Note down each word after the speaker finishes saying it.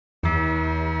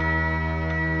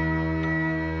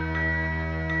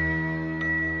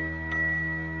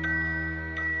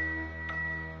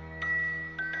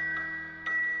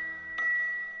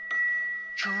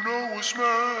Juno was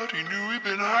mad, he knew he'd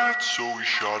been had, so he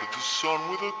shot at the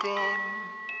sun with a gun.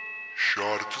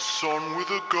 Shot at the sun with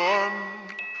a gun.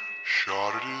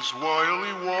 Shot at his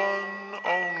wily one,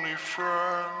 only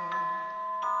friend.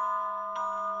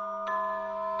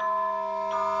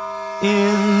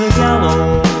 In the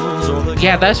gallows or the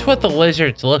Yeah, that's what the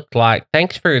lizards looked like.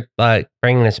 Thanks for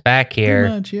bringing us back here.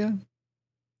 Pretty much, yeah.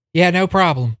 Yeah, no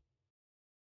problem.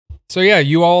 So yeah,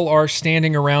 you all are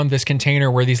standing around this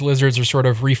container where these lizards are sort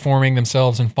of reforming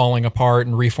themselves and falling apart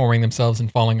and reforming themselves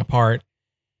and falling apart.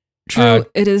 True,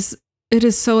 it is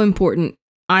so important.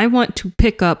 I want to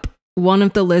pick up one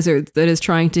of the lizards that is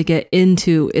trying to get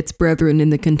into its brethren in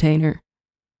the container.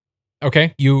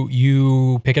 Okay,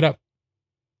 you pick it up.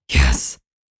 Yes.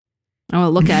 I want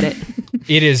to look at it.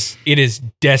 It is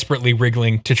desperately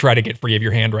wriggling to try to get free of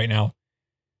your hand right now.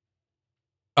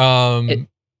 The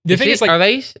thing is, like, are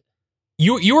they?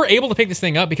 You were able to pick this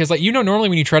thing up because, like, normally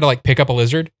when you try to like pick up a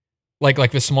lizard,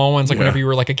 like the small ones, like whenever you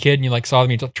were like a kid and you like saw them,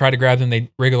 you try to grab them,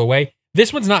 they wriggle away.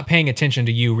 This one's not paying attention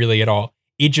to you really at all.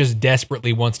 It just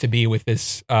desperately wants to be with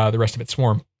this the rest of its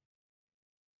swarm.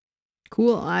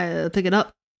 Cool. I pick it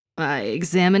up. I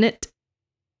examine it.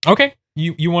 Okay.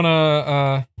 You want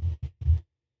to?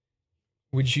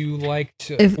 Would you like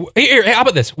to? Here, how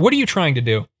about this? What are you trying to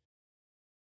do?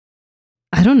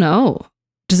 I don't know.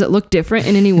 Does it look different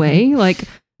in any way? Like,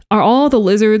 are all the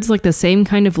lizards like the same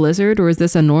kind of lizard, or is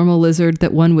this a normal lizard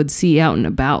that one would see out and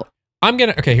about? Okay,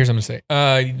 here's what I'm gonna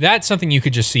say. That's something you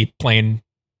could just see plain,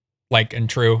 like, and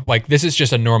true. Like, this is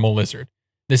just a normal lizard.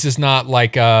 This is not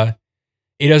like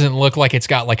it doesn't look like it's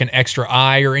got like an extra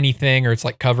eye or anything, or it's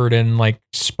like covered in like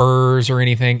spurs or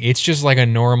anything. It's just like a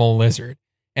normal lizard.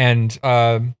 And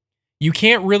you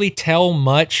can't really tell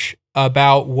much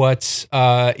about what's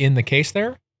in the case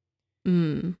there.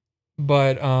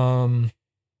 But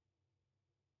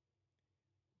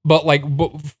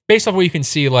based off what you can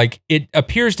see, like, it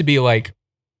appears to be like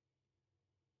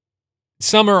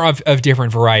some are of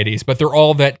different varieties, but they're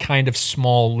all that kind of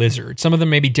small lizard. Some of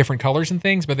them may be different colors and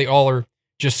things, but they all are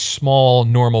just small,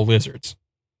 normal lizards.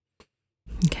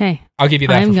 Okay. I'll give you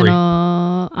that for free.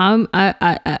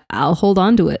 I'll hold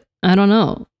on to it. I don't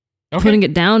know. Okay. Putting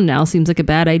it down now seems like a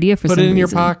bad idea for some reason. Put it in your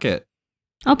pocket.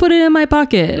 I'll put it in my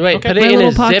pocket. Wait, Okay. put it My in a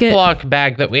little pocket. Ziploc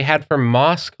bag that we had from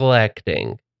moss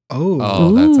collecting. Oh, that's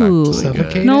Ooh. actually good.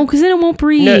 Suffocate No, it? because then it won't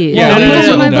breathe. No, yeah, I'll no, put it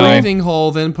no, in my no. bowl. Breathing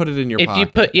hole, then put it in your If pocket. you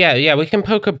put, we can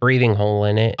poke a breathing hole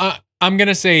in it. I'm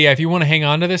gonna say, yeah, if you want to hang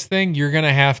on to this thing, you're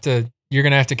gonna have to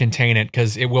contain it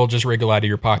because it will just wriggle out of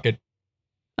your pocket.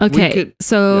 Okay,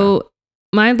 so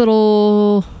my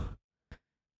little,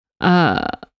 I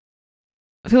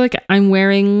feel like I'm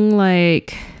wearing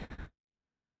like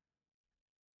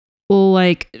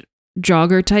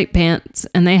jogger type pants,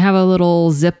 and they have a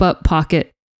little zip up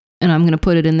pocket, and I'm gonna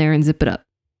put it in there and zip it up.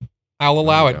 I'll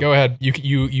allow it. Go ahead.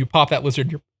 You pop that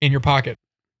lizard in your pocket.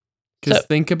 Because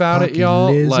think about it, Fucking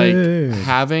y'all. lizard. Like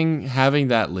having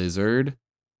that lizard.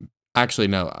 Actually,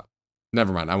 no.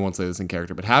 Never mind. I won't say this in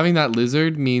character. But having that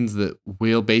lizard means that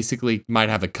we'll basically might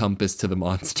have a compass to the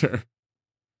monster.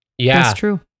 Yeah. That's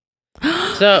true.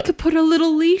 So- I could put a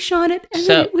little leash on it, and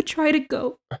then it would try to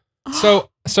go. So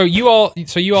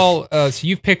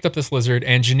you've picked up this lizard,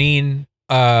 and Janine,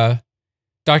 Dr.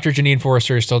 Janine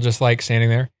Forrester is still just like standing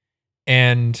there.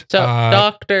 And So,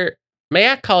 Doctor, may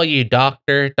I call you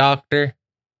Doctor?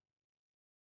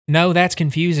 no, that's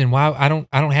confusing. Why I don't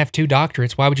have two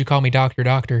doctorates. Why would you call me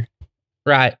Doctor?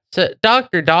 Right. So,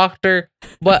 Doctor,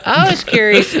 what I was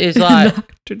curious is like,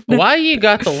 why you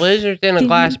got the lizards in a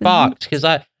glass box? Because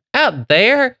like out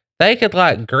there, they could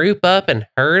like group up and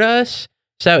hurt us.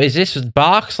 So is this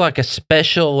box like a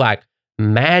special like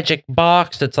magic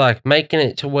box that's like making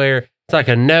it to where it's like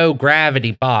a no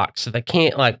gravity box so they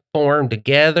can't like form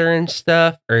together and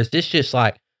stuff? Or is this just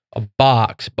like a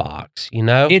box, you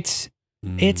know? It's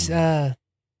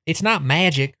not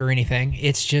magic or anything.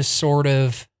 It's just sort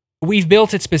of, we've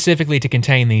built it specifically to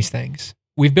contain these things.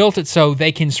 We've built it so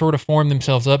they can sort of form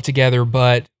themselves up together,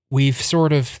 but we've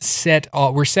sort of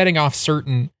we're setting off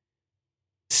certain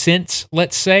scents,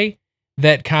 let's say,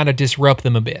 that kind of disrupt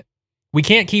them a bit. We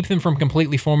can't keep them from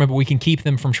completely forming, but we can keep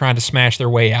them from trying to smash their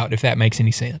way out, if that makes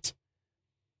any sense.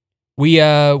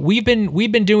 We've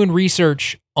been doing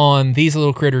research on these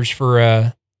little critters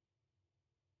for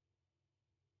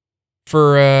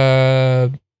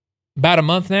about a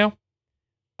month now.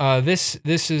 This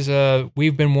is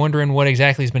we've been wondering what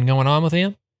exactly has been going on with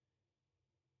him.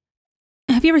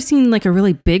 Have you ever seen like a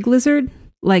really big lizard?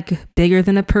 Like bigger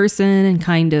than a person and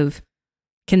kind of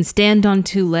can stand on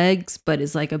two legs, but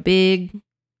is like a big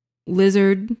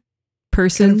lizard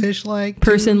person. Fish like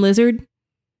Person lizard.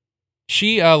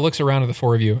 She looks around at the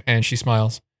four of you and she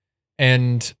smiles.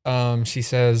 And she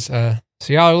says, so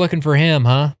y'all are looking for him,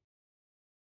 huh?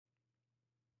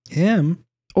 Him?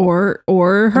 Or I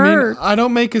her. mean, I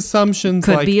don't make assumptions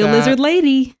Could like be a that. lizard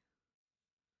lady.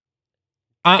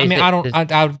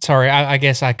 I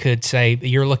guess I could say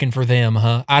you're looking for them,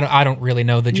 huh? I don't really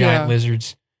know the giant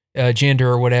lizard's gender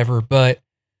or whatever, but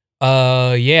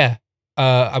yeah.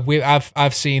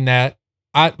 I've seen that.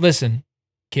 Listen,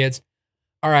 kids.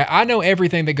 All right, I know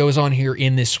everything that goes on here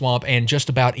in this swamp and just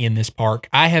about in this park.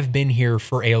 I have been here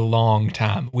for a long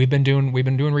time. We've been doing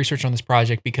research on this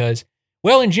project because,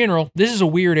 well, in general, this is a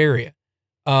weird area.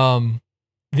 The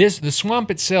swamp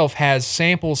itself has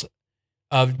samples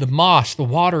of the moss. The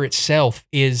water itself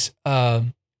is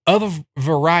of a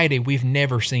variety we've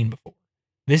never seen before.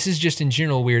 This is just in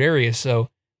general a weird area. So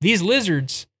these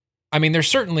lizards, I mean, they're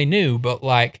certainly new, but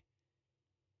like,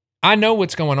 I know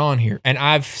what's going on here, and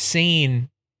I've seen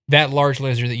that large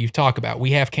lizard that you've talked about. We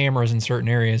have cameras in certain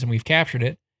areas, and we've captured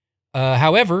it.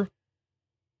 However,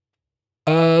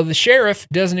 the sheriff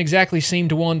doesn't exactly seem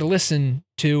to want to listen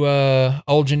to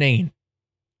old Janine.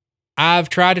 I've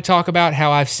tried to talk about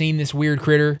how I've seen this weird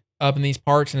critter up in these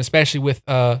parts, and especially with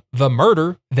the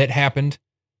murder that happened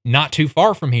not too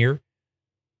far from here.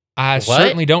 I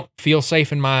certainly don't feel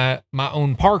safe in my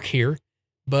own park here.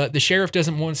 But the sheriff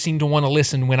doesn't seem to want to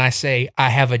listen when I say I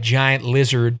have a giant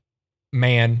lizard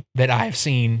man that I have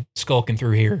seen skulking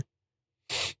through here.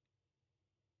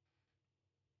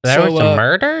 There was a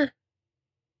murder?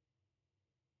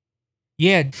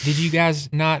 Yeah, did you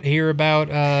guys not hear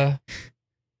about,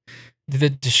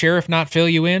 did the sheriff not fill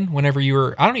you in whenever you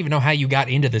were, I don't even know how you got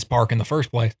into this park in the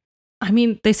first place. I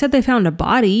mean, they said they found a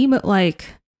body, but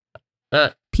like,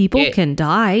 people can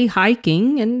die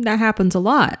hiking, and that happens a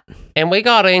lot. And we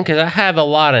got in because I have a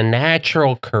lot of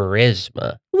natural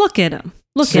charisma. Look at him.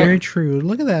 Very true.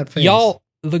 Look at that face. Y'all,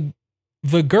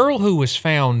 the girl who was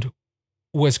found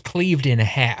was cleaved in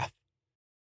half.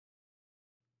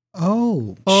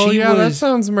 Oh, that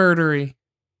sounds murdery.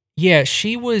 Yeah,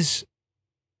 it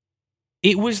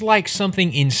was like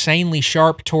something insanely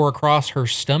sharp tore across her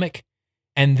stomach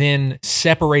and then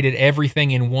separated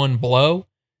everything in one blow.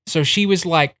 So she was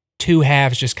like two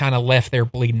halves just kind of left there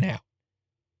bleeding out.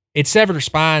 It severed her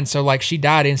spine, so like she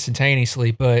died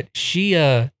instantaneously, but she,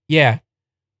 I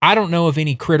don't know of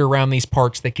any critter around these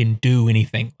parks that can do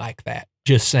anything like that.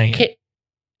 Just saying.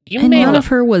 And none of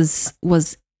her was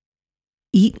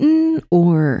eaten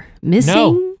or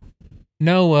missing?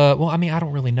 No, well, I mean, I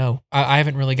don't really know. I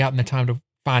haven't really gotten the time to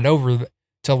find over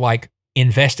to like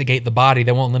investigate the body.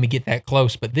 They won't let me get that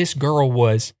close, but this girl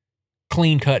was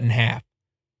clean cut in half.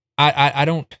 I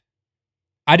don't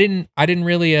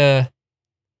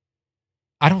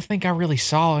think I really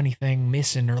saw anything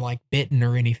missing or like bitten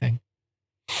or anything.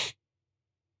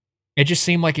 It just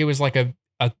seemed like it was like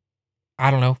I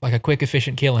don't know, like a quick,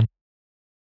 efficient killing.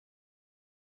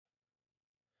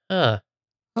 Huh.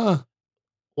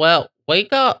 Well, we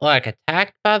got like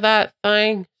attacked by that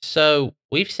thing, so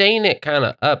we've seen it kind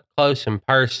of up close and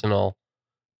personal,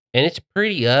 and it's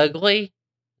pretty ugly.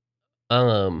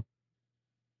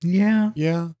 Yeah.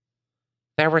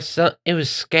 There was it was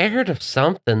scared of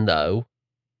something though.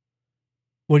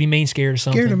 What do you mean scared of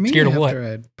something? Scared of me Scared of what? after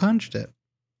I'd punched it.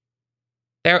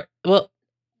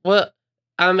 Well,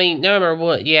 I mean, number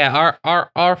one, yeah,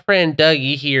 our friend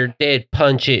Dougie here did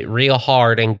punch it real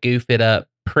hard and goof it up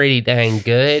pretty dang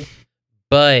good,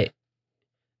 but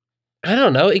I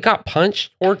don't know, it got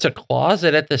punched towards a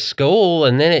closet at the school,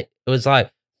 and then it was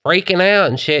like freaking out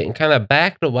and shit and kind of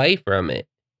backed away from it.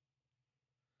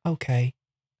 Okay.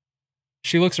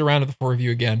 She looks around at the four of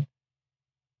you again.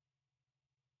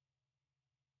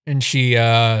 And she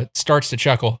starts to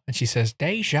chuckle, and she says,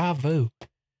 "Deja vu."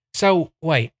 So,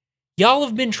 wait, y'all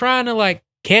have been trying to, like,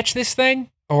 catch this thing?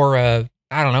 Or, I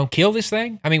don't know, kill this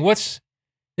thing? I mean, this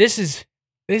is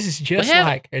just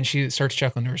like, and she starts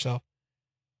chuckling to herself.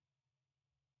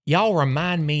 Y'all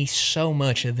remind me so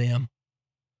much of them.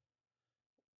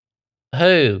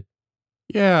 Who?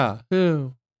 Yeah,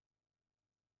 who?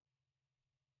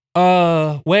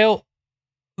 Well,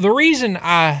 the reason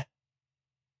I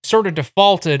sort of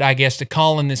defaulted, I guess, to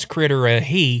calling this critter a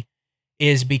he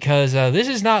is because this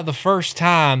is not the first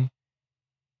time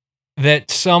that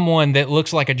someone that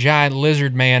looks like a giant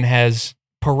lizard man has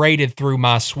paraded through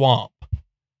my swamp.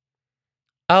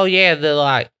 Oh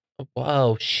yeah,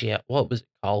 oh shit, what was it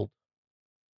called?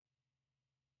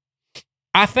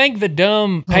 I think the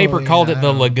dumb paper called it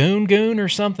the Lagoon Goon or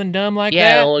something dumb like that.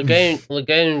 Yeah,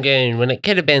 Lagoon Goon, when it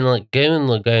could have been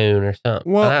Lagoon or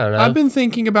something. Well, I don't know. I've been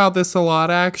thinking about this a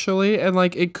lot actually, and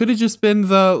like it could have just been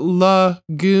the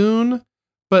Lagoon,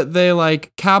 but they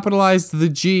like capitalized the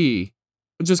G.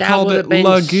 Just That called would it have been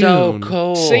Lagoon. so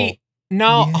cool. See,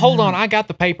 no, Yeah. hold on. I got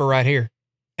the paper right here.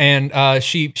 And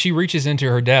she reaches into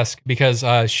her desk because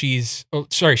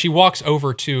she walks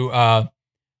over to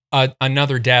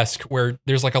another desk where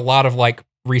there's like a lot of like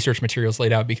research materials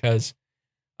laid out because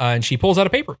and she pulls out a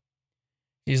paper.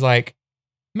 She's like,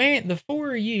 "Man, the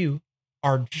four of you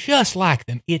are just like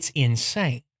them. It's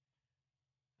insane.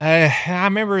 I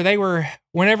remember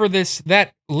whenever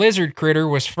that lizard critter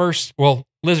was first,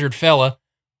 lizard fella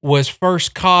was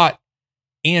first caught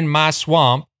in my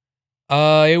swamp.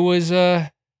 It was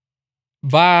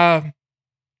by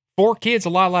four kids a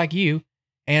lot like you.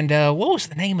 And what was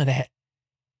the name of that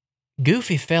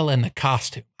goofy fella in the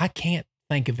costume? I can't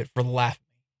think of it for the life of me.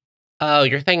 Oh,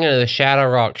 you're thinking of the Shadow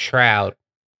Rock Shroud.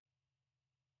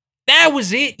 That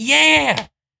was it. Yeah.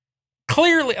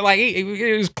 Clearly, like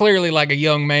he was clearly like a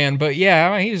young man, but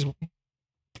yeah, I mean,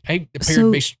 he appeared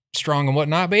to be strong and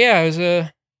whatnot. But yeah, it was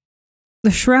The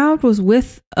Shroud was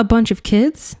with a bunch of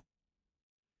kids?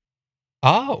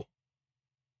 Oh.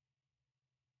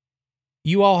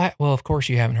 You all well, of course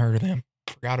you haven't heard of them.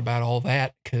 Forgot about all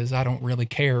that because I don't really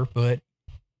care, but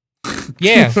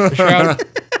yeah, the Shroud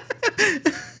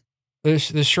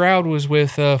the Shroud was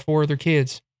with four other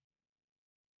kids.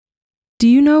 Do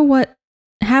you know what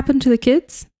happened to the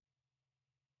kids?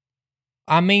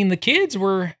 I mean, the kids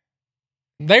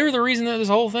they were the reason that this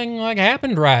whole thing like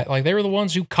happened, right? Like they were the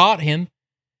ones who caught him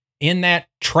in that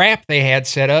trap they had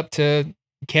set up to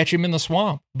catch him in the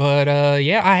swamp. But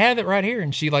yeah, I have it right here.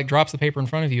 And she like drops the paper in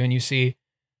front of you and you see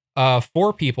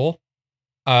four people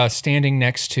standing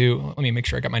next to, let me make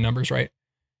sure I got my numbers right.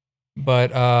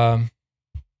 But I'm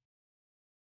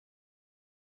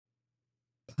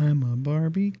a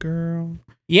Barbie girl.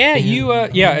 yeah,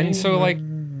 and so like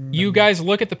you guys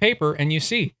look at the paper and you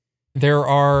see there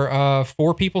are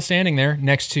four people standing there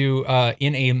next to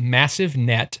in a massive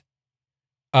net,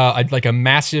 like a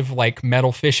massive like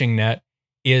metal fishing net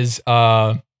is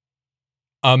a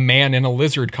man in a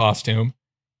lizard costume,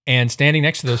 and standing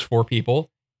next to those four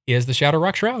people is the Shadow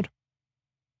Rock Shroud.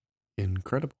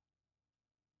 Incredible.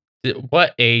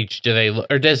 What age do they look?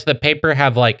 Or does the paper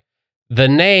have like the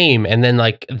name and then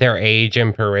like their age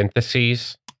in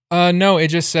parentheses? No, it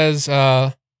just says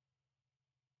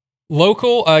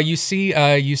local. You see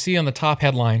on the top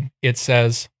headline, it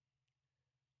says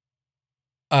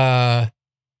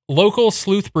local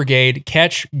sleuth brigade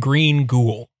catch green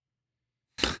ghoul.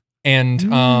 And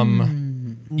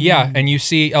yeah, and you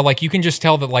see like you can just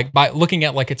tell that like by looking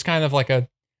at like it's kind of like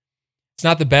it's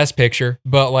not the best picture,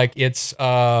 but like it's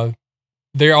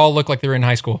they all look like they're in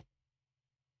high school.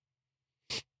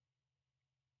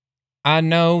 I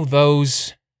know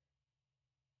those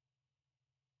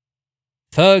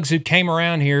thugs who came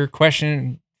around here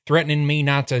threatening me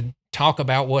not to talk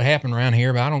about what happened around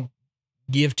here, but I don't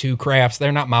give two craps.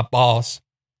 They're not my boss.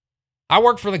 I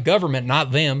work for the government,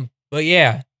 not them. But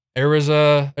yeah, there's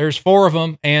four of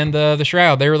them, and the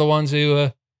Shroud. They're the ones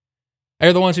who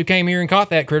came here and caught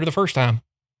that critter the first time.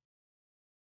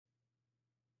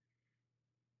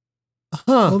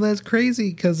 Well, that's crazy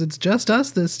because it's just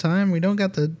us this time. We don't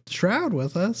got the Shroud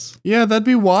with us. Yeah, that'd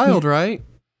be wild, right?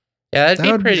 Yeah,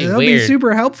 that'd be pretty That'd weird. be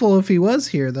super helpful if he was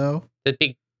here, though.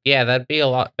 That'd be a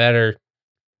lot better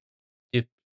if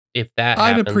that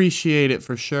I'd happened. appreciate it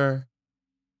for sure.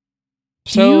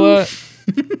 So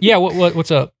yeah,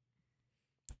 what's up?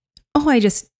 Oh,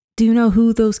 do you know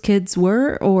who those kids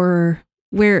were or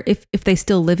where, if they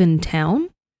still live in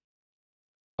town?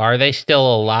 Are they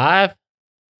still alive?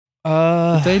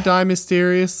 Did they die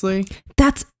mysteriously?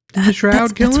 That's the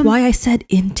Shroud kill that's him? why I said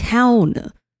in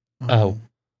town. Oh.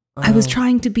 I was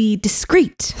trying to be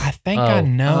discreet. I think I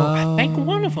know. Oh. I think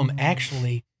one of them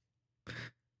actually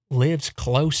lives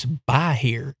close by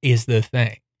here is the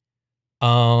thing.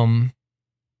 I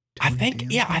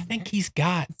think he's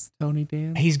got Tony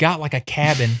Dan. he's got like a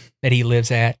cabin that he lives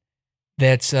at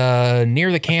that's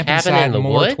near the camping cabin in site the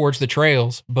more woods? towards the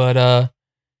trails. But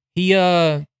he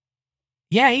lives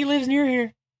near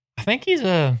here. I think he's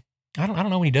I don't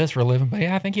know what he does for a living, but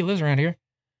yeah, I think he lives around here.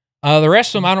 The rest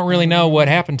of them, I don't really know what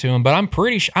happened to him, but I'm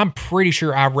pretty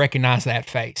sure I recognize that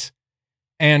face.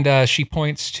 And she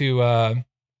points to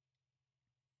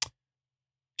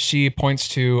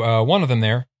one of them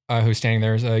there, who's standing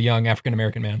there, is a young African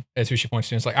American man. That's who she points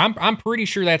to. It's like I'm pretty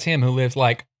sure that's him who lives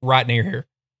like right near here.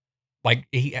 Like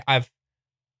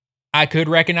I could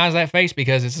recognize that face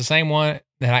because it's the same one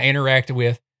that I interacted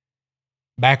with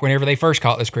back whenever they first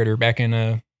caught this critter back in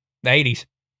the 80s.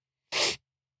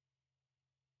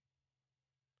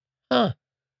 Huh.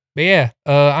 But yeah,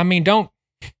 I mean, don't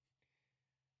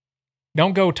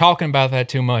go talking about that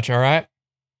too much, all right?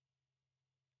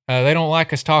 They don't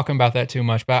like us talking about that too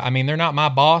much. But I mean, they're not my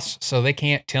boss, so they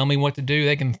can't tell me what to do.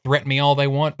 They can threaten me all they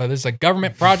want, but this is a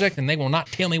government project, and they will not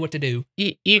tell me what to do.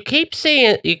 You keep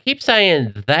saying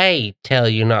they tell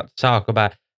you not to talk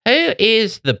about. Who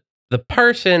is the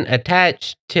person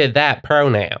attached to that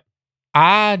pronoun?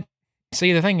 I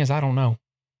see. The thing is, I don't know.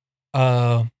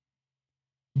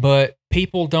 But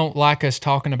people don't like us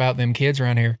talking about them kids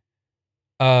around here.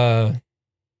 I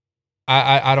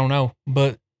don't know,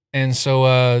 but. And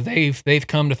so they've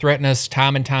come to threaten us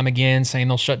time and time again, saying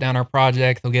they'll shut down our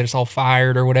project, they'll get us all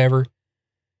fired or whatever.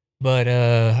 But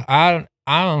I'm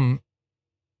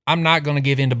not going to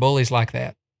give in to bullies like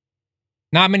that.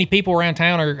 Not many people around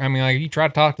town are. I mean, like, if you try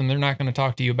to talk to them, they're not going to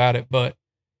talk to you about it. But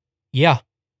yeah,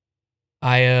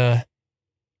 I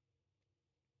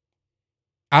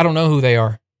don't know who they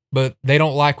are, but they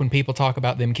don't like when people talk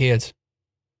about them kids.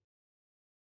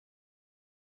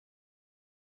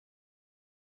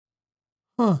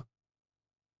 Huh.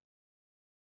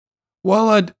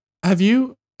 Well, have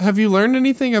you learned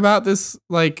anything about this,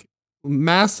 like,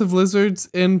 massive lizards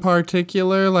in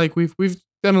particular? Like, we've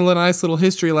done a nice little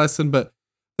history lesson, but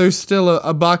there's still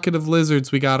a bucket of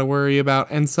lizards we got to worry about,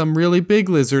 and some really big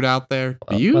lizard out there.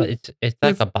 Do you? Well, it's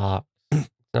like a box. It's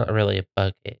not really a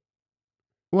bucket.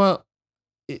 Well,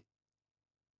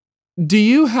 do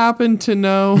you happen to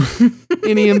know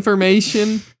any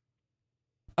information?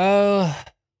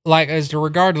 Like, as to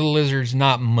regard to the lizards,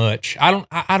 not much. I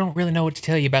don't really know what to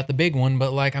tell you about the big one,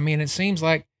 but like, I mean, it seems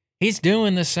like he's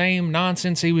doing the same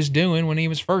nonsense he was doing when he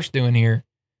was first doing here.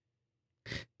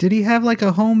 Did he have like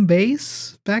a home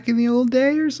base back in the old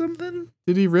day or something?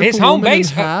 Did he rip His a home woman base?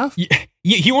 in half?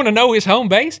 You want to know his home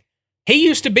base? He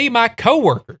used to be my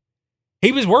coworker.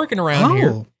 He was working around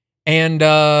here, and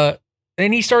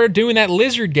then he started doing that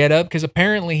lizard get up because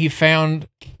apparently he found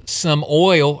some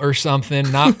oil or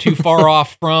something not too far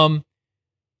off from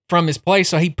his place.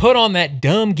 So he put on that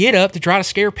dumb get up to try to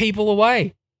scare people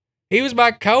away. He was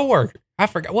my coworker. I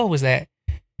forgot, what was that?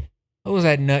 What was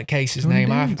that nutcase's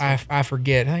name? I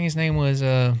forget. I think his name was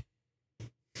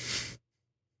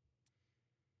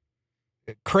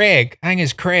Craig. I think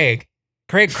it's Craig.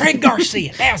 Craig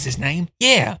Garcia. That was his name.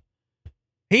 Yeah.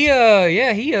 He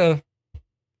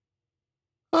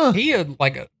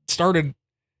started.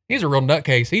 He's a real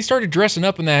nutcase. He started dressing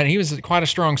up in that. And he was quite a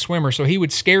strong swimmer, so he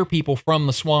would scare people from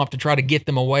the swamp to try to get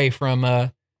them away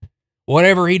from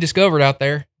whatever he discovered out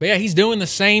there. But yeah, he's doing the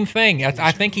same thing.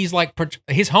 I think he's like,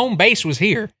 his home base was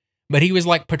here, but he was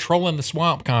like patrolling the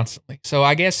swamp constantly. So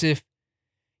I guess if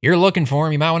you're looking for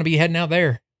him, you might want to be heading out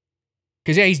there.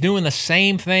 Because yeah, he's doing the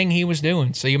same thing he was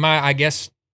doing. So you might, I guess,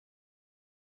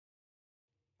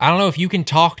 I don't know if you can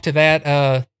talk to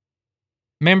that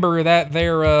member of that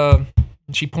there.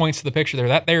 She points to the picture there.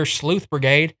 That there Sleuth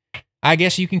Brigade. I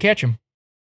guess you can catch him.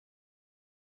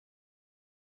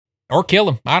 Or kill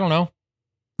him. I don't know.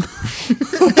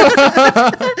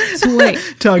 So wait,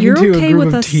 Talking you're to a okay group with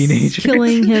of us teenagers.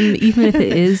 killing him even if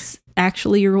it is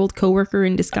actually your old coworker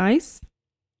in disguise?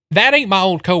 That ain't my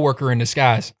old coworker in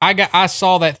disguise. I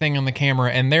saw that thing on the camera,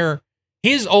 and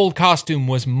his old costume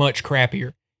was much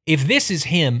crappier. If this is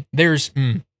him, there's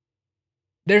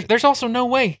also no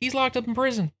way he's locked up in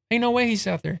prison. Ain't no way he's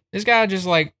out there. This guy just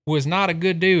like was not a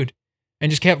good dude, and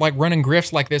just kept like running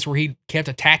grifts like this where he kept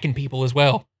attacking people as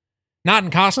well. Not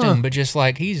in costume, but just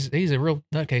like he's a real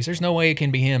nutcase. There's no way it can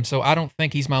be him. So I don't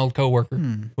think he's my old coworker.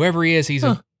 Whoever he is, he's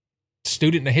a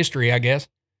student in history, I guess.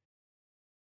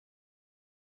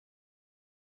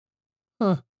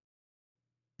 Huh.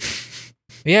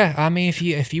 Yeah, I mean,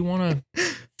 if you want to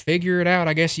figure it out,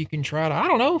 I guess you can try to. I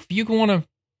don't know if you can want to.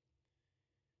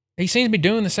 He seems to be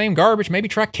doing the same garbage. Maybe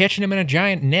try catching him in a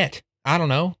giant net. I don't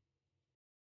know.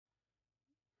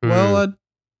 Well,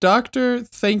 Doctor,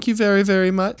 thank you very, very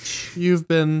much. You've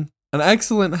been an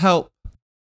excellent help.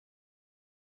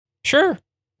 Sure.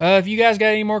 If you guys got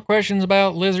any more questions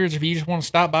about lizards, if you just want to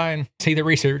stop by and see the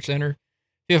research center,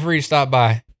 feel free to stop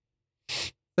by.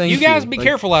 Thank you. You guys be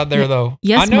careful out there, though.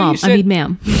 Yes, Mom. I mean,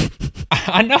 ma'am.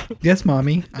 I know. Yes,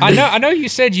 Mommy. I know you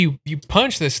said you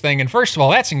punched this thing, and first of all,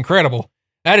 that's incredible.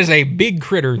 That is a big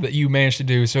critter that you managed to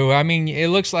do. So, I mean, it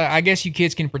looks like, I guess you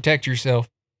kids can protect yourself.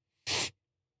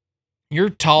 You're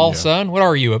tall, son. What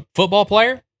are you, a football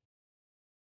player?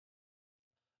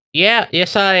 Yeah,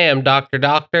 yes I am,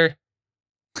 Doctor.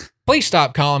 Please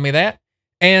stop calling me that.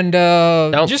 And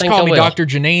Don't just think call I me will. Dr.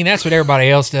 Janine. That's what everybody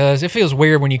else does. It feels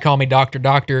weird when you call me Doctor.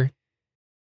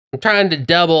 I'm trying to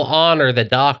double honor the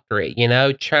doctorate,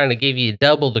 trying to give you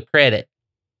double the credit.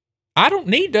 I don't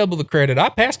need double the credit. I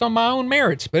passed on my own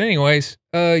merits. But anyways,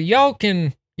 y'all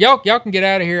can get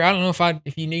out of here. I don't know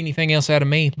if you need anything else out of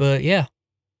me, but yeah.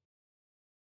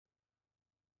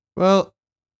 Well,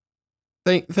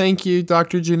 thank you,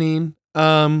 Dr. Janine.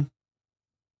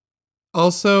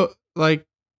 Also, like,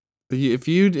 if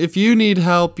you need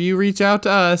help, you reach out to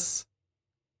us.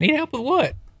 Need help with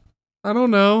what? I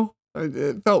don't know.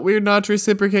 It felt weird not to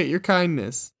reciprocate your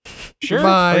kindness. Sure.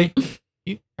 Bye.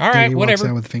 All right, He walks whatever.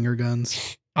 out with finger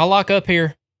guns. I'll lock up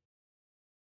here.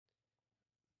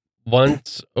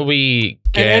 Once we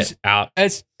get out,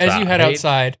 As you head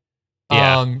outside,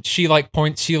 Yeah. she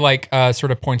points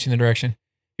sort of points in the direction.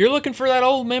 You're looking for that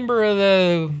old member of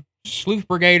the Sleuth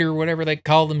Brigade or whatever they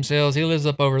call themselves. He lives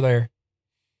up over there.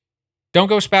 Don't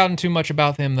go spouting too much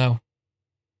about them though.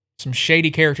 Some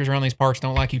shady characters around these parts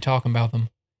don't like you talking about them.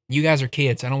 You guys are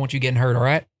kids. I don't want you getting hurt, all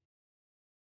right?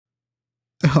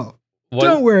 Oh,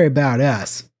 don't worry about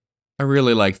us. I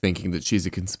really like thinking that she's a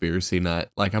conspiracy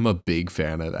nut. Like, I'm a big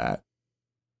fan of that.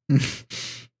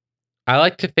 I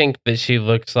like to think that she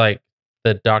looks like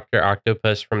the Dr.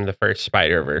 Octopus from the first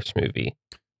Spider-Verse movie.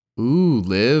 Ooh,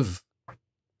 Liv.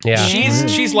 Yeah.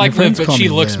 She's like My Liv, friends but call she me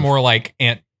looks Liv. more like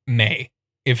Aunt May.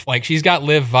 If like she's got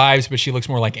Liv vibes, but she looks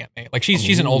more like Aunt May. Like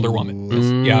she's an older woman.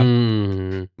 Ooh. Yeah.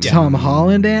 Mm. Tom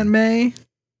Holland, Aunt May.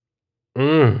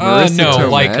 Marissa No,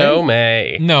 Tomei? like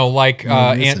Tomei. no, like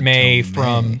Marissa Aunt May Tomei.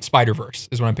 from Spider-Verse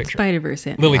is what I'm picturing. Spider-Verse.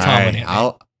 Aunt Lily May. Tomlin.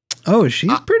 Aunt May. Oh,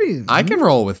 she's pretty. I can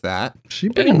roll with that. She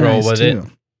I pretty can roll nice with too.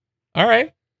 it. All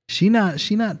right. She not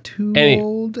too Any-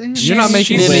 old. Aunt You're not May?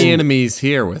 making she's- any enemies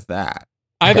here with that.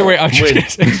 Either way, I'm just Wait. gonna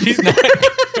say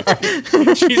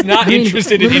she's not I mean,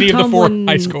 interested in Lily any of the four Tomlin,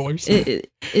 high schoolers.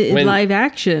 When- live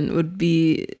action would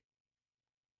be,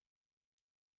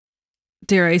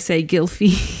 dare I say,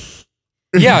 Gilfy.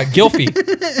 Yeah,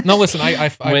 Gilfy. No, listen,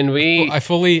 I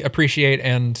fully appreciate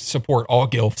and support all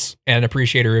Gilfs and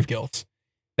appreciator of Gilfs.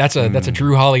 That's a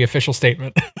Drew Holly official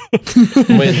statement.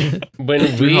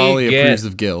 When Drew Holly we approves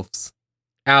get of gilfs.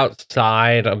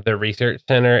 outside of the research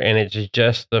center and it's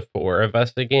just the four of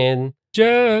us again.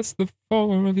 Just the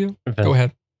four of you. Go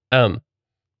ahead.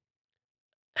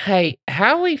 Hey,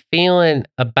 how are we feeling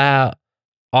about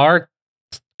our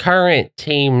current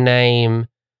team name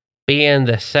being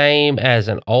the same as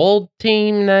an old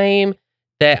team name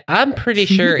that I'm pretty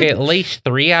sure at least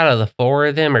 3 out of the 4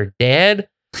 of them are dead,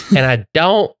 and I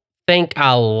don't think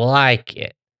I like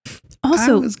it. I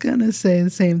Also, was gonna say the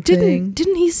same thing.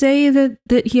 didn't he say that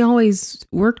he always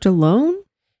worked alone?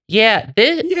 Yeah,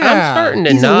 I'm Yeah, starting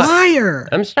to He's a not. liar.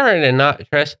 I'm starting to not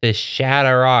trust this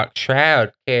Shadowrock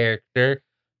Shroud character.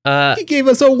 He gave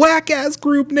us a whack ass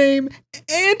group name,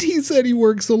 and he said he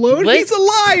works alone. Let- He's a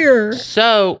liar.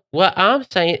 So what I'm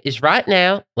saying is right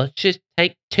now, let's just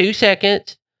take 2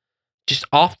 seconds, just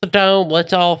off the dome.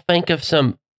 Let's all think of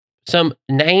some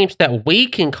names that we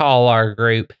can call our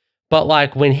group. But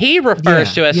like when he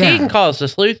refers to us, he can call us the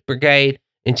Sleuth Brigade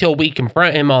until we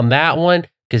confront him on that one,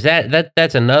 because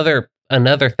that's another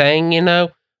thing, you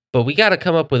know. But we got to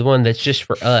come up with one that's just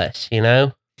for us, you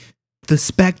know. The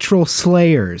Spectral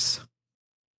Slayers.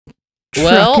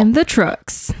 Well- Trucking the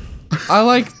trucks. I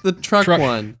like the truck Truck-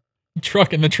 one.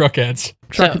 Trucking the truckheads.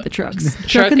 Trucking the trucks.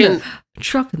 Trucking-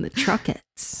 Trucking the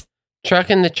truckettes.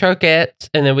 Trucking the Truckettes,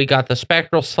 and then we got the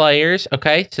Spectral Slayers.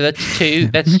 Okay, so that's two.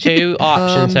 That's two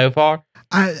options so far.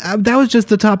 I that was just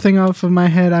the top thing off of my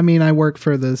head. I mean, I work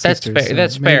for the That's sisters. fair. so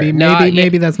That's maybe, fair. No,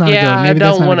 maybe that's not a yeah, good. Maybe I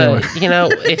that's don't not a want good to. one. You know,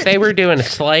 if they were doing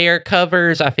Slayer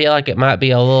covers, I feel like it might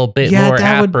be a little bit more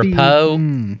that would be.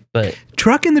 apropos. But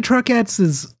Trucking the Truckettes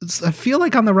is. I feel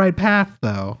like on the right path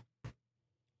though.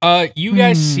 You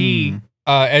guys see,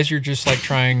 as you're just like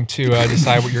trying to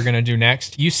decide what you're gonna do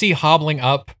next, you see hobbling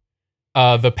up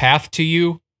the path to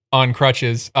you on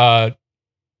crutches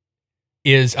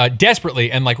is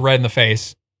desperately and like red in the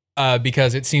face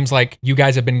because it seems like you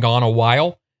guys have been gone a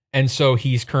while, and so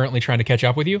he's currently trying to catch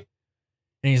up with you.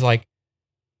 And he's like,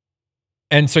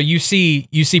 and so you see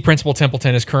Principal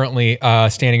Templeton is currently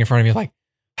standing in front of you, like,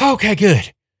 okay,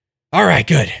 good, all right,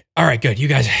 good. You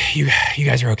guys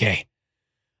are okay.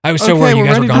 I was so worried you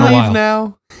guys were ready gone to a leave while.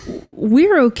 now.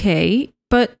 We're okay,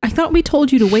 but I thought we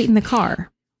told you to wait in the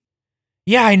car.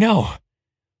 Yeah, I know.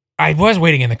 I was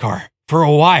waiting in the car for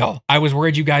a while. I was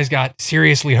worried you guys got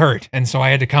seriously hurt, and so I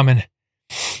had to come and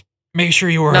make sure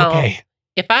you were No. okay.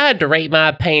 if I had to rate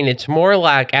my pain, it's more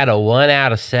like at a 1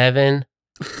 out of 7.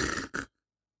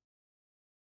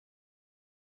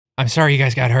 I'm sorry you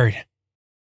guys got hurt.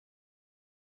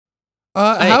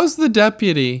 How's the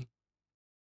deputy?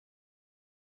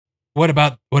 What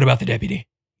about the deputy?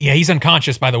 Yeah, he's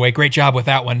unconscious, by the way. Great job with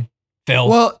that one, Phil.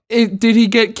 Well, did he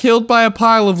get killed by a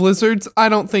pile of lizards? I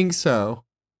don't think so.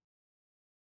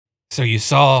 So you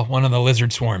saw one of the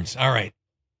lizard swarms. All right.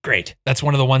 Great. That's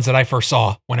one of the ones that I first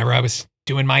saw whenever I was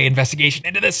doing my investigation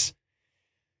into this.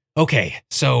 Okay,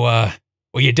 so, well,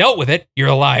 you dealt with it. You're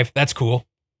alive. That's cool.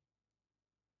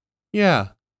 Yeah.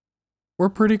 We're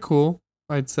pretty cool,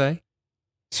 I'd say.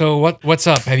 So what's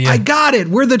up? Have you? I got it.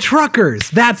 We're the truckers.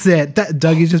 That's it.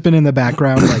 Dougie's just been in the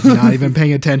background, like not even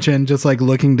paying attention, just like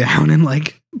looking down and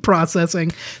like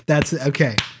processing. That's it.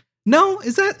 Okay. No,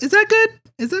 is that good?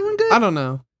 Is that one good? I don't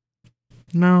know.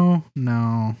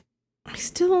 No.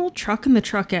 Still, Truck and the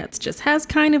Truckettes just has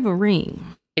kind of a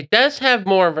ring. It does have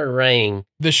more of a ring.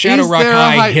 The Shadow Is Rock there a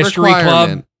High height History Club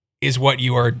requirement? is what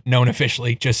you are known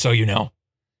officially, just so you know.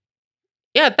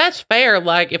 Yeah, that's fair.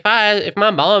 Like if my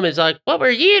mom is like, "What were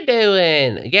you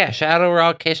doing?" Yeah, Shadow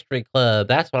Rock History Club.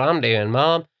 That's what I'm doing,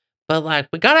 Mom. But like,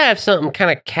 we gotta have something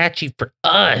kind of catchy for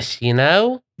us, you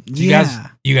know? You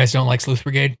guys don't like Sleuth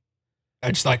Brigade?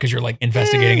 I just thought because you're like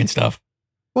investigating and stuff.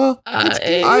 Well,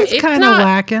 It's kind of not-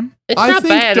 lacking. It's I not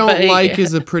think bad, "don't but like"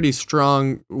 is a pretty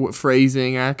strong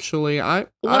phrasing, actually. I'm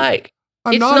it's not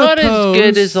not as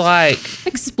good as opposed. like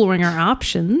Exploring our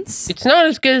options. it's not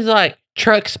as good as like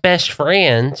Truck's Best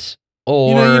Friends or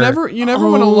You know, you never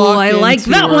want to Oh, lock I in like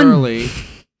too that one. early.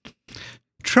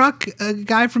 Truck, a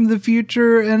guy from the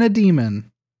future, and a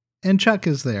demon, and Chuck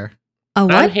is there. A I'm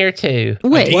what? here too. A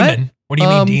Wait, demon? What do you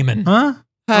mean Um, demon? Huh?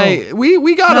 Hey,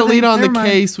 we got to Nothing, lead on the never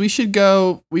mind. case. We should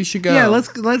go. Yeah,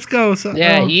 let's go. So,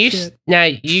 Yeah, oh, you shit. now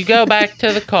you go back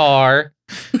to the car.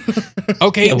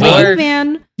 Okay, Yeah, well, we're-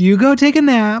 Van, You go take a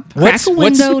nap. crack a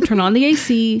window, turn on the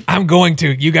AC. I'm going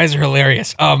to. You guys are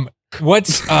hilarious.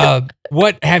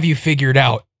 What have you figured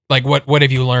out? Like, what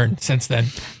have you learned since then?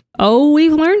 Oh,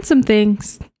 we've learned some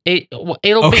things. It'll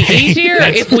Okay, be easier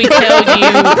that's- if we tell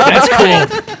you. That's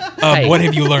cool. Hey. What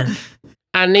have you learned?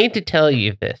 I need to tell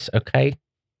you this, okay?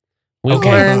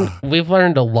 Okay. We've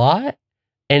learned a lot,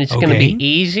 and it's going to Okay. be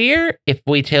easier if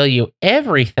we tell you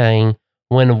everything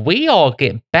when we all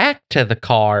get back to the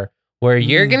car where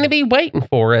you're going to be waiting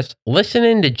for us,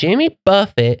 listening to Jimmy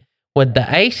Buffett with the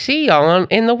AC on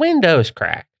and the windows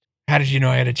cracked. How did you know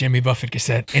I had a Jimmy Buffett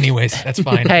cassette? Anyways, that's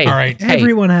fine. Hey. All right.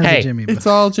 Everyone has hey, a Jimmy. It's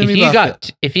all Jimmy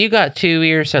Buffett. If you got 2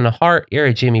 ears and a heart, you're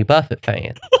a Jimmy Buffett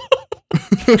fan.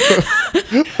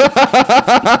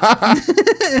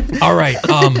 All right.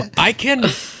 I can.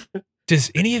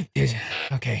 Does any of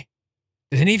okay?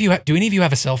 Does any of you do any of you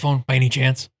have a cell phone by any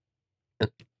chance?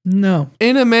 No.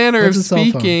 In a manner What's of a cell phone?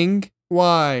 speaking,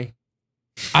 why?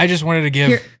 I just wanted to give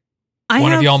Here, I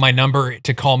one have, of y'all my number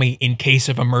to call me in case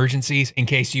of emergencies. In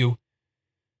case you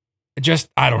just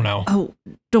I don't know. Oh,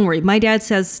 don't worry. My dad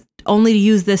says only to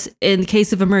use this in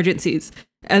case of emergencies.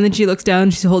 And then she looks down.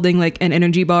 She's holding like an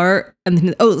energy bar, and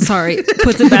then sorry,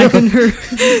 puts it back in her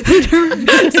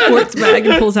sports bag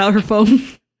and pulls out her phone.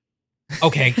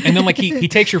 Okay, and then like he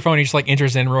takes your phone, he just like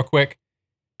enters in real quick,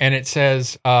 and it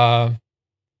says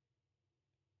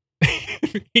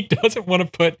he doesn't want to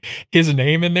put his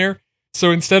name in there,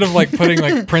 so instead of like putting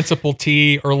like Principal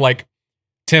T or like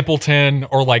Templeton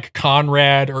or like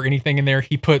Conrad or anything in there,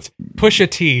 he puts Pusha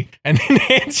T and then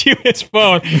hands you his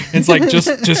phone. And it's like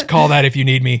just call that if you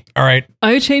need me. All right,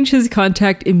 I change his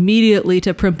contact immediately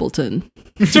to Primpleton.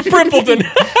 to Primpleton.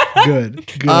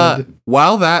 Good.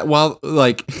 While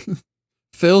like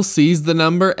Phil sees the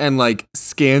number and like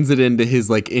scans it into his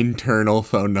like internal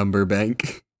phone number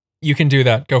bank. You can do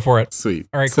that. Go for it. Sweet.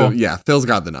 All right, So cool. yeah, Phil's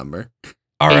got the number.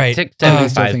 All right,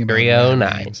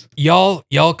 867-539.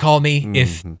 y'all call me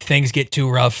if Mhm. things get too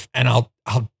rough, and I'll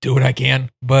do what I can.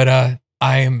 But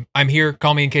I'm here.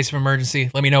 Call me in case of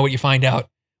emergency. Let me know what you find out.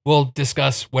 We'll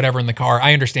discuss whatever in the car.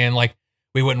 I understand, like,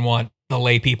 we wouldn't want the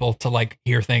lay people to like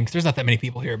hear things. There's not that many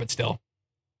people here, but still,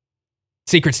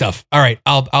 secret stuff. All right,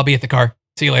 I'll be at the car.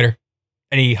 See you later.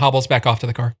 And he hobbles back off to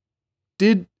the car.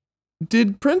 Did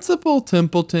Principal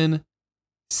Templeton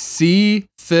see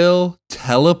Phil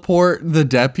teleport the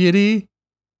deputy?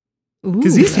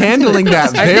 Because he's handling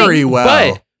that I very think-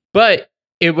 well. But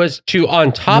it was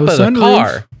on top No of the sunroof.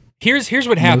 car. Here's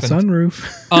what No happened.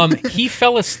 sunroof. He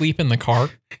fell asleep in the car.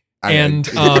 I- And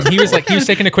he was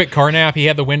taking a quick car nap. He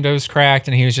had the windows cracked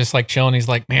and he was just like chilling. He's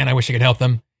like, man, I wish I could help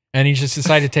them. And he just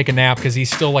decided to take a nap because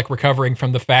he's still like recovering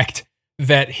from the fact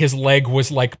that his leg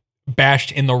was like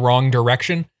bashed in the wrong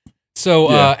direction.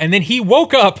 So, Yeah. and then he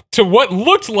woke up to what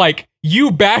looked like you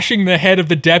bashing the head of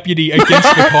the deputy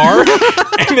against the car.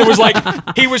 And it was like,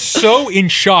 he was so in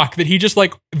shock that he just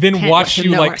like then Can't watched let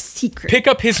him you know like our secret. pick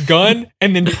up his gun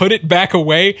and then put it back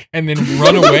away and then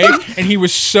run away. And he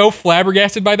was so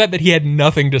flabbergasted by that he had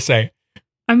nothing to say.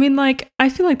 I mean, like, I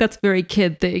feel like that's a very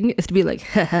kid thing, is to be like,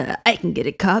 haha, I can get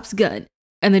a cop's gun.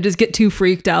 And then just get too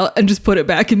freaked out and just put it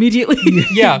back immediately.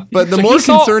 Yeah. But the So more he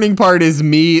saw- concerning part is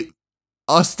me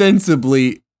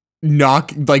ostensibly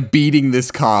beating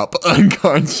this cop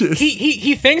unconscious.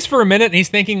 He thinks for a minute and he's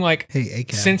thinking like, Hey,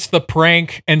 ACAB. since the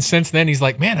prank and since then he's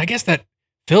like, man, I guess that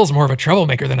Phil's more of a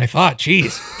troublemaker than I thought.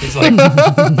 Jeez. He's like,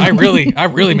 I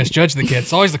really misjudged the kid.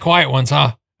 It's always the quiet ones,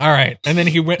 huh? All right. And then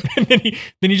he went and then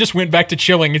he just went back to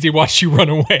chilling as he watched you run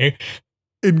away.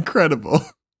 Incredible.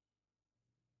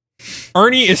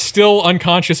 Ernie is still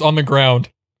unconscious on the ground.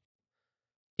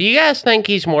 Do you guys think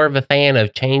he's more of a fan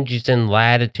of changes in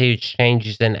latitudes,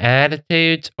 changes in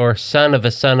attitudes, or son of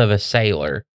a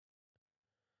sailor?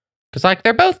 Because, like,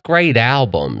 they're both great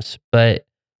albums, but,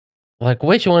 like,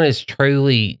 which one is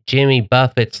truly Jimmy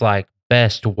Buffett's, like,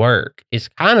 best work is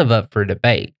kind of up for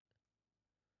debate.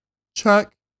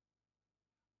 Chuck,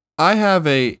 I have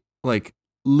a, like,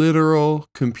 literal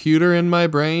computer in my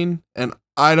brain, and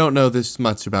I don't know this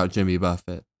much about Jimmy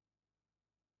Buffett.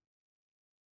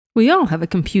 We all have a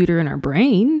computer in our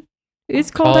brain. It's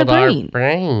called our brain.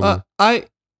 I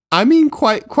mean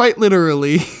quite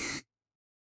literally.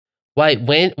 Wait,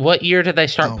 what year did they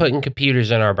start putting computers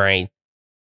in our brain?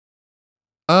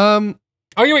 You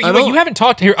haven't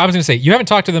talked here. I was going to say, you haven't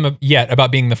talked to them yet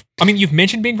about being you've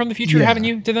mentioned being from the future, haven't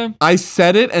you, to them? I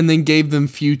said it and then gave them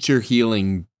future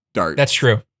healing darts. That's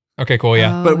true. Okay, cool,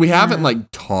 yeah. But we haven't,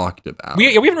 like, talked about it.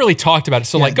 We haven't really talked about it,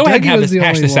 so, go ahead and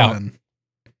hash this out.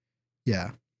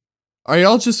 Yeah. Are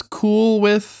y'all just cool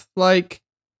with, like,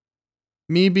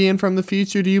 me being from the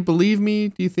future? Do you believe me?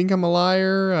 Do you think I'm a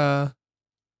liar?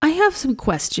 I have some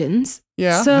questions.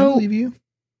 Yeah, so, I believe you.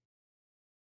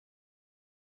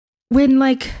 When,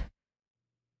 like,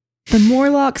 the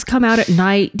Morlocks come out at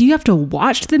night, do you have to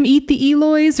watch them eat the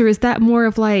Eloys, or is that more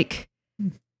of, like,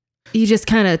 you just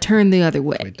kind of turn the other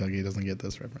way? Wait, Dougie doesn't get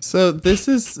this reference. So this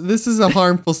is a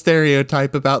harmful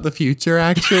stereotype about the future,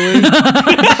 actually.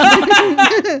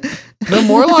 The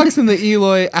Morlocks and the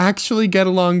Eloi actually get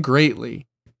along greatly.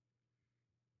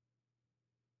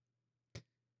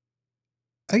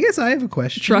 I guess I have a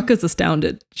question. Truck is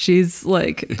astounded. She's,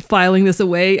 like, filing this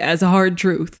away as a hard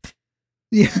truth.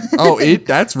 Yeah.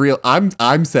 That's real.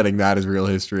 I'm setting that as real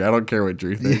history. I don't care what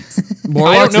Drew thinks. I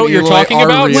don't know what you're talking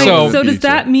about. Wait, so does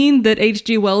that mean that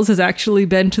H.G. Wells has actually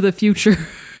been to the future?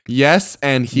 Yes,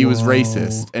 and he was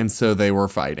racist, and so they were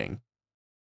fighting.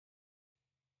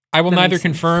 I will neither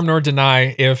confirm nor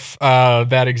deny if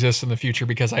that exists in the future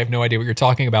because I have no idea what you're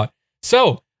talking about.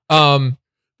 So,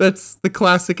 that's the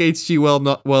classic H.G.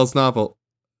 Wells novel,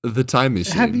 The Time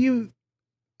Machine.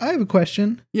 I have a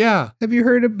question. Yeah. Have you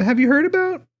heard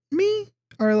about me?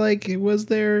 Or, like, was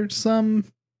there some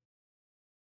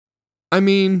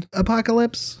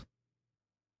apocalypse?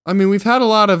 I mean, we've had a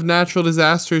lot of natural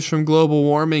disasters from global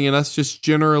warming and us just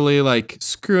generally, like,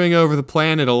 screwing over the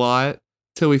planet a lot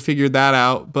till we figured that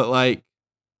out. But, like,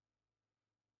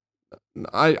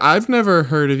 I've never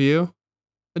heard of you.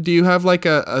 Do you have, like,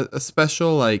 a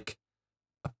special, like...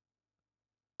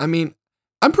 I mean,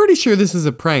 I'm pretty sure this is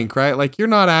a prank, right? Like, you're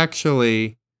not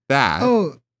actually that.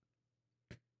 Oh.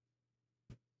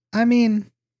 I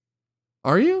mean...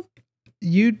 Are you?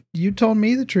 You told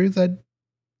me the truth.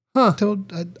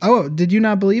 Did you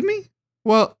not believe me?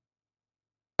 Well,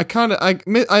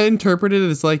 I interpreted it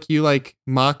as, like, you, like,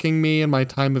 mocking me in my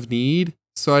time of need.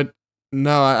 So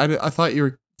I thought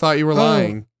you were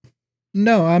lying.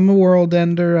 No, I'm a world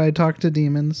ender. I talk to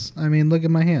demons. I mean, look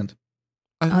at my hand.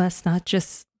 That's not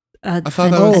just a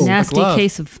nasty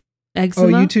case of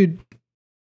eczema. Oh, you two.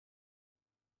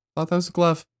 I thought that was a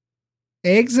glove.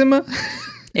 Eczema?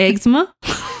 Eczema?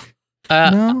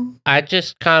 No. I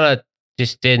just kind of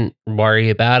didn't worry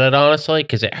about it, honestly,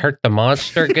 because it hurt the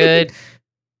monster good.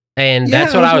 And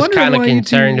that's what I was kind of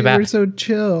concerned about. You were so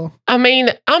chill. I mean,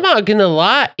 I'm not going to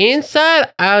lie.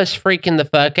 Inside, I was freaking the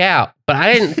fuck out. But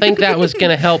I didn't think that was going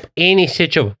to help any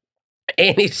situation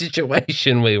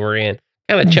we were in.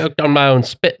 Kind of choked on my own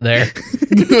spit there.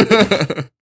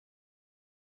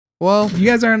 Well, you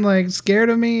guys aren't, like, scared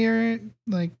of me or,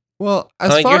 like... Well,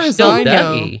 as far as I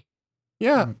know...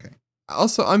 Yeah. Okay.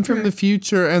 Also, I'm from the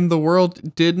future and the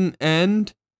world didn't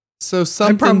end. So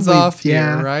something's off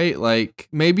here, right? Like,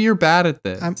 maybe you're bad at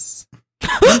this. I'm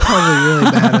probably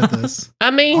really bad at this. I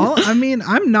mean,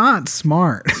 I'm not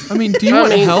smart. I mean, do you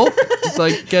want help,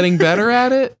 like, getting better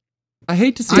at it? I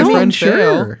hate to see a friend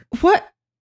fail. What?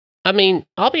 I mean,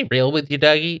 I'll be real with you,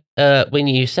 Dougie. When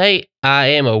you say I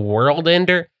am a world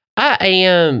ender, I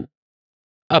am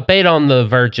a bit on the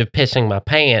verge of pissing my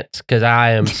pants because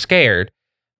I am scared.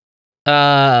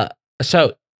 So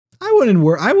I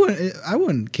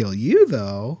wouldn't kill you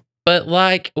though. But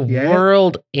like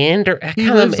world ender, He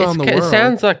lives on the world. It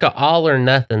sounds like an all or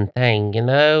nothing thing, you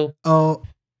know? Oh,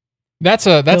 That's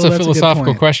a that's a good philosophical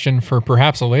point. question for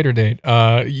perhaps a later date.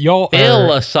 Y'all are,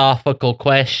 Philosophical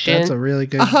question. That's a really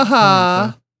good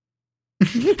Ah. point.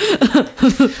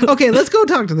 Okay, let's go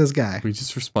talk to this guy. We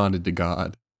just responded to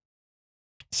God.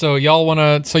 so y'all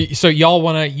wanna so y'all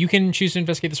wanna you can choose to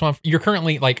investigate the swamp. You're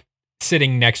currently like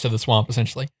sitting next to the swamp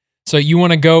essentially. So you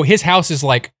want to go. His house is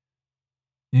like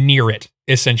near it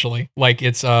essentially. Like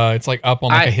it's like up on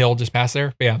like a hill just past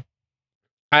there. But yeah.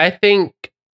 I think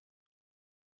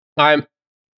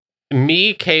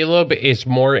Caleb is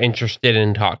more interested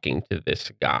in talking to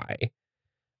this guy.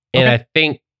 And Okay. I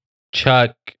think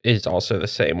Chuck is also the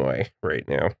same way right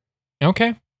now.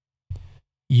 Okay.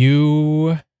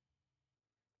 You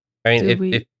I Do mean,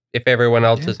 we- if everyone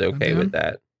else Yeah, is okay I'm with down.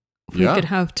 that. We Yeah. could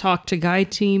have talk to guy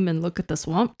team and look at the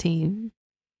swamp team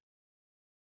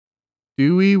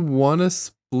Do we want to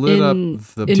split up in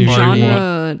the in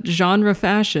party? genre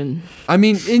fashion. I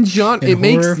mean, in genre, In it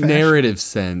makes horror fashion. narrative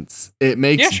sense. It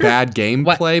makes Yeah, sure. bad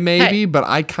gameplay, maybe, but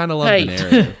I kind of love Hey. the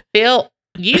narrative. Phil,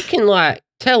 you can like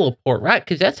teleport, right?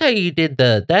 Because that's how you did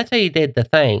the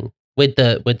thing with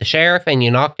the sheriff, and you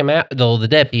knocked him out, the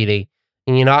deputy,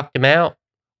 and you knocked him out.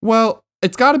 Well,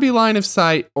 it's got to be line of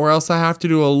sight, or else I have to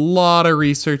do a lot of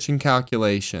research and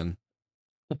calculation.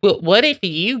 But what if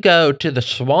you go to the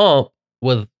swamp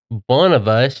with one of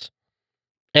us,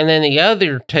 and then the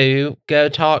other two go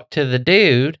talk to the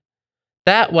dude?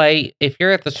 That way, if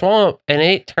you're at the swamp and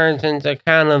it turns into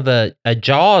kind of a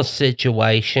Jaws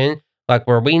situation, like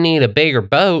where we need a bigger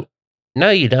boat, no,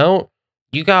 you don't.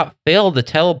 You got Phil to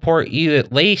teleport you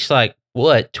at least like,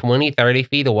 what, 20, 30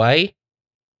 feet away?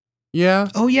 Yeah.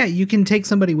 Oh yeah, you can take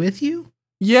somebody with you.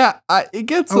 Yeah, it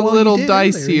gets Oh, a well, you little did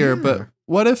earlier, dicier, yeah. but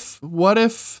what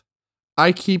if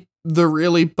I keep the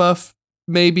really buff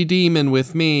maybe demon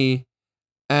with me,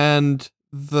 and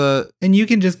And you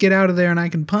can just get out of there, and I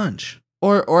can punch.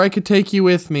 or I could take you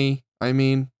with me. I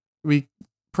mean,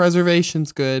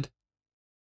 preservation's good.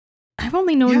 I've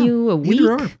only known Yeah, you a week,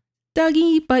 Either or.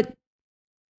 Dougie, but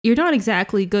you're not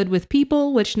exactly good with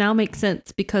people, which now makes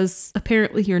sense because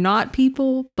apparently you're not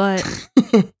people, but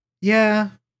Yeah.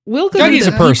 we'll go Dougie's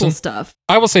into a person. people stuff.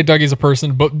 I will say Dougie's a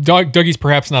person, but Dougie's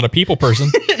perhaps not a people person.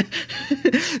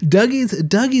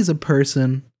 Dougie's a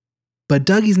person, but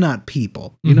Dougie's not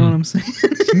people. You know Mhm. what I'm saying?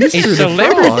 A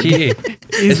celebrity.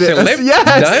 Is a it? celebrity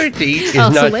Yes. is A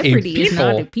not celebrity a is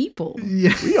not a people. people.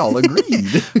 Yeah. We all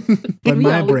agreed. But We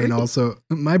my all brain agree.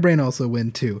 also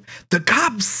went too. The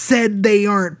cops said they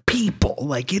aren't people.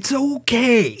 Like it's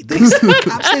okay. The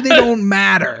cops say they don't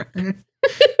matter.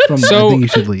 I think you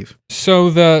should leave. So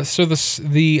the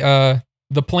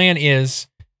plan is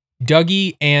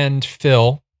Dougie and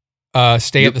Phil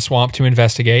stay at the swamp to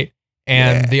investigate,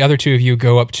 and Yeah. the other two of you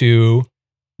go up to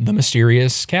the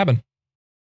mysterious cabin.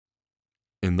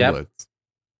 In the Yep. woods.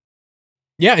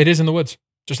 Yeah, it is in the woods,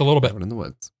 just a little bit. Cabin in the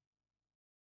woods.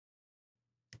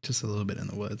 Just a little bit in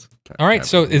the woods. All right,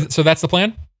 so Cabin in the woods. so that's the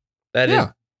plan. That is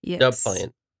Yeah. Yes. the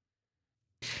plan.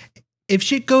 If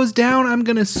shit goes down, I'm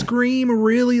gonna scream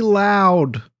really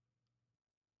loud.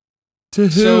 To who?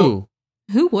 So-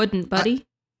 Who wouldn't, buddy?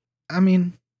 I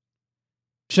mean,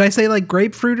 should I say like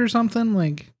grapefruit or something?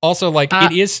 Like, Also, like Uh,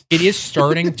 it is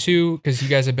starting to, because you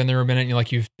guys have been there a minute,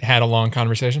 and you've had a long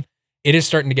conversation. It is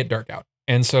starting to get dark out,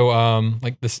 and so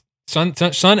like the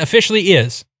sun officially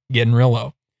is getting real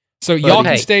low. So y'all Okay,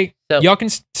 can stay. so- Y'all can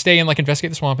stay and like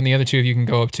investigate the swamp, and the other two of you can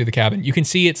go up to the cabin. You can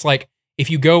see it's like if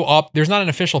you go up, there's not an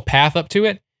official path up to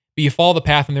it, but you follow the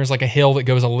path, and there's like a hill that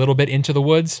goes a little bit into the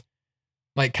woods,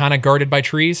 like kind of guarded by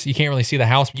trees. You can't really see the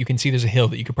house, but you can see there's a hill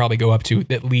that you could probably go up to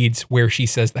that leads where she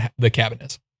says the cabin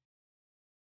is.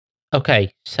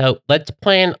 Okay, so let's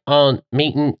plan on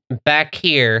meeting back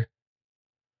here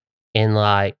in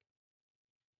like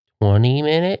 20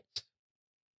 minutes.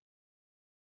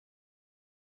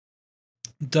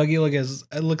 Dougie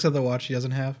looks at the watch he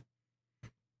doesn't have.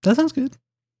 That sounds good.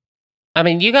 I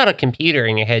mean, you got a computer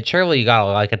in your head. Surely you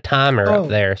got like a timer Oh. up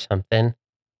there or something.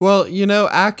 Well,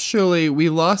 actually, we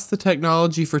lost the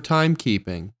technology for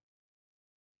timekeeping.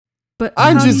 But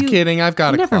I'm how just you- kidding. I've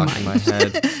got a Never clock in my mind.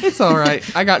 head. It's all right.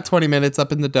 I got 20 minutes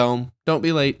up in the dome. Don't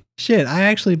be late. Shit, I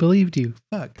actually believed you.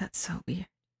 Fuck. That's so weird.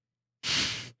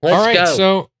 Let's All right, go.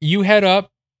 so you head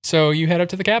up. So you head up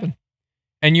to the cabin,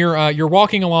 and you're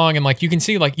walking along, and like you can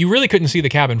see, like you really couldn't see the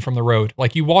cabin from the road.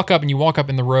 Like you walk up in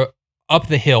the road up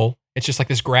the hill. It's just like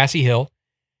this grassy hill,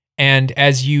 and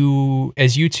as you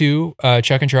two,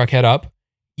 Chuck and Truck, head up,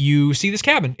 you see this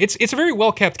cabin. It's a very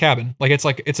well kept cabin.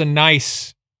 It's a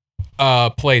nice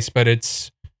place, but it's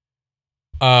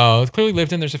clearly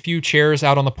lived in. There's a few chairs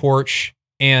out on the porch,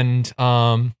 and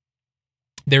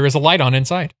there is a light on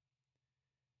inside.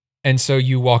 And so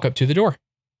you walk up to the door.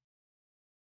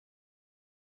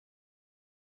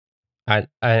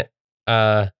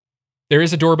 There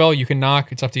is a doorbell. You can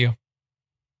knock. It's up to you.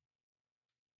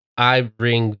 I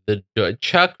ring the door.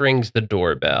 Chuck rings the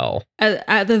doorbell.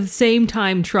 At the same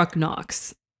time, Truck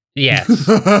knocks. Yes.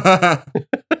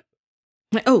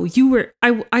 Like, oh, you were.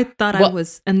 I thought I Well-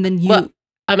 was, and then you. well,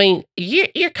 I mean,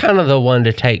 you're kind of the one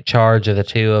to take charge of the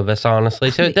two of us,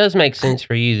 honestly. So it does make sense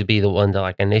for you to be the one to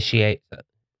like initiate it.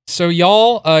 So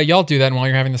y'all do that, and while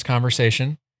you're having this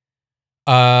conversation,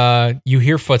 you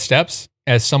hear footsteps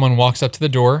as someone walks up to the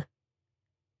door,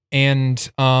 and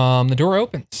the door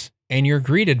opens, and you're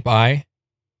greeted by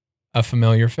a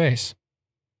familiar face.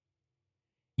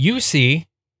 You see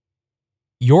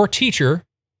your teacher,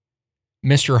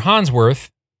 Mr. Hansworth,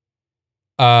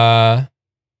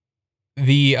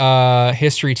 the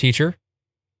history teacher,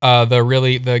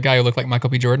 the guy who looked like Michael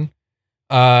B. Jordan,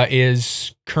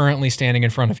 is currently standing in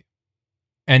front of you.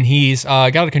 And he's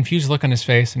got a confused look on his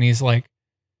face, and he's like,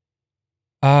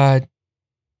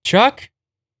 Chuck?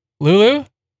 Lulu?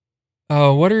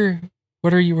 What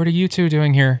are you two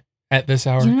doing here at this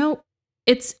hour? You know,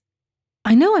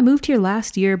 I know I moved here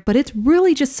last year, but it's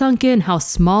really just sunk in how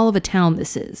small of a town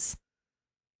this is.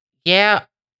 Yeah,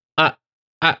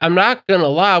 I'm not gonna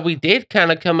lie. We did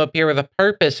kind of come up here with a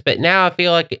purpose, but now I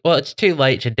feel like it's too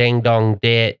late to ding dong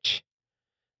ditch.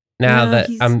 Now that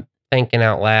I'm thinking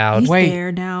out loud. He's Wait.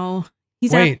 there now.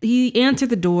 Wait. He answered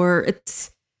the door. It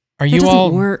Are you doesn't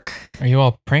all work. Are you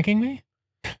all pranking me?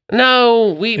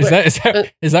 No, Is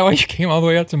that why you came all the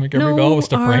way out to Montgomery was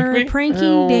to prank our me? pranking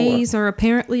No. days are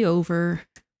apparently over.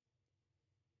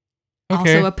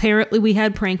 Okay. Also, apparently we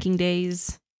had pranking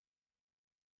days.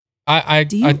 I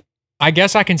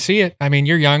guess I can see it. I mean,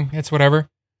 you're young. It's whatever.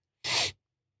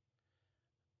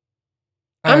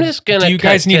 I'm just gonna. Do you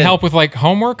guys cut need to- help with like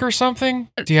homework or something?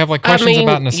 Do you have like I questions mean,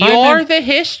 about an assignment? you're the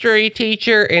history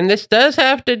teacher, and this does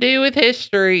have to do with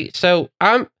history. So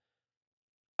I'm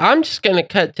just gonna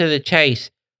cut to the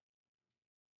chase.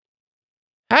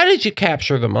 How did you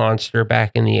capture the monster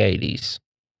back in the 80s?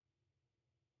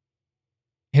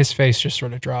 His face just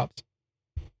sort of drops.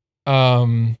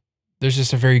 There's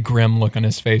just a very grim look on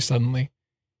his face suddenly.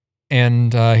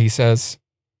 And he says,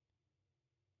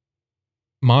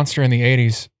 Monster in the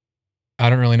 80s. I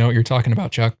don't really know what you're talking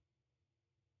about, Chuck.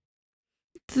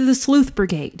 The Sleuth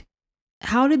Brigade.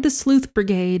 How did the Sleuth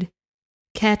Brigade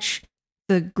catch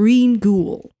the green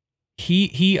ghoul?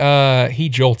 He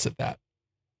jolts at that.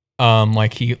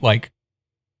 Like he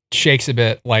shakes a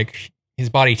bit, like his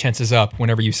body tenses up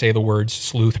whenever you say the words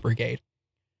Sleuth Brigade.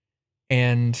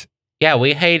 And Yeah,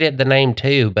 we hated the name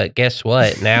too, but guess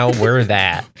what? Now we're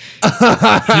that.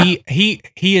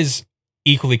 he is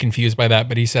equally confused by that,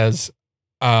 but he says,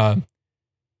 I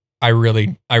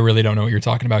really don't know what you're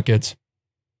talking about, kids.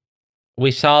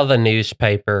 We saw the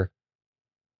newspaper.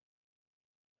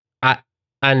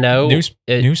 I know.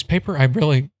 Newspaper?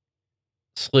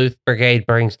 Sleuth Brigade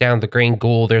brings down the Green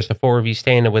Ghoul. There's the four of you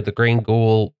standing with the Green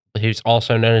Ghoul, who's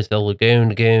also known as the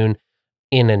Lagoon Goon,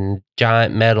 in a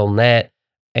giant metal net,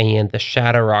 and the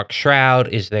Shadow Rock Shroud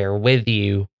is there with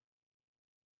you.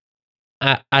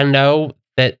 I know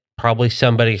that probably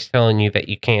somebody's telling you that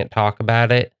you can't talk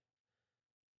about it.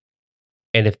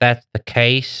 And if that's the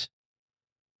case,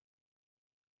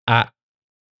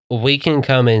 we can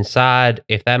come inside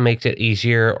if that makes it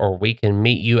easier, or we can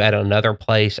meet you at another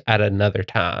place at another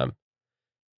time.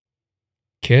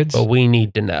 Kids, But we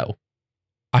need to know.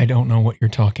 I don't know what you're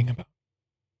talking about.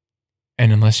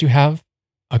 And unless you have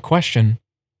a question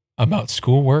about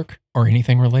schoolwork or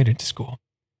anything related to school,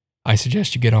 I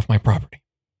suggest you get off my property.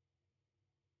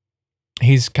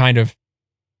 He's kind of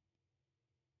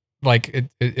like,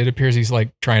 it appears he's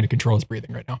like trying to control his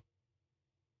breathing right now.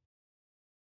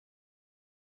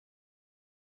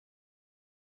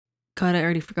 God, I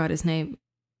already forgot his name.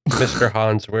 Mr.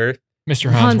 Hansworth.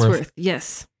 Mr. Hansworth.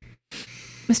 Yes.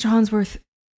 Mr. Hansworth,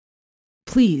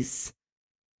 please.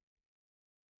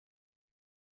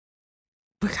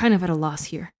 We're kind of at a loss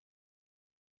here.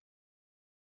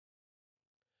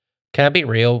 Can I be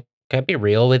real? Can I be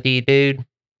real with you, dude?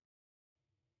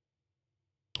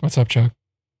 What's up, Chuck?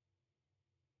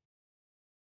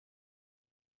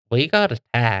 We got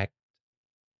attacked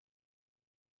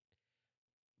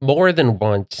more than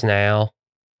once now,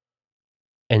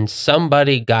 and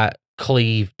somebody got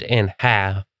cleaved in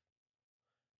half.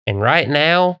 And right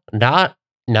now,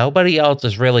 nobody else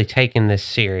is really taking this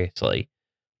seriously.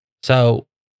 So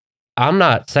I'm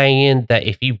not saying that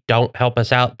if you don't help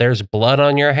us out, there's blood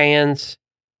on your hands,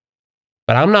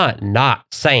 but I'm not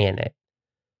saying it.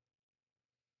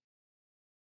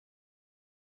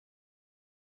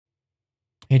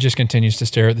 He just continues to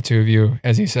stare at the two of you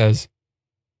as he says,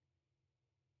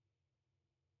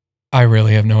 I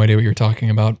really have no idea what you're talking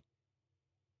about.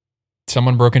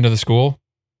 Someone broke into the school?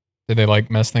 Did they like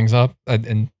mess things up?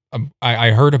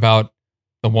 I heard about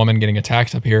the woman getting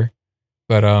attacked up here,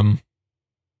 but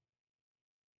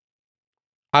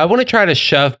I want to try to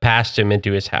shove past him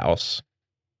into his house.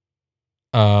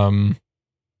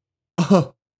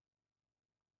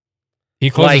 he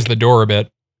closes the door a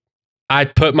bit.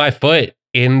 I'd put my foot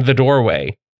in the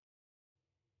doorway.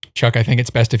 Chuck, I think it's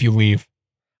best if you leave.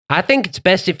 I think it's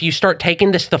best if you start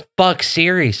taking this the fuck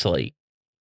seriously.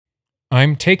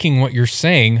 I'm taking what you're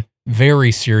saying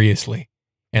very seriously.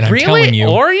 And I'm Really? telling you,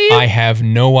 Are you? I have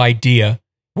no idea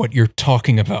what you're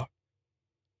talking about.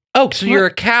 Oh, so you're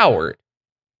a coward.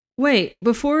 Wait,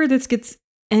 before this gets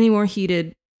any more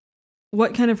heated,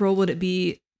 what kind of role would it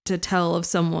be to tell of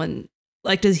someone?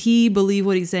 Like, does he believe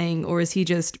what he's saying, or is he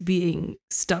just being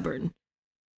stubborn?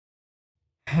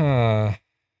 Let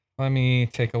me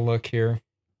take a look here.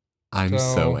 I'm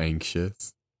so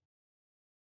anxious.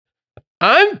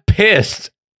 I'm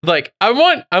pissed. Like, I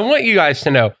want you guys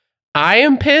to know I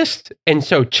am pissed, and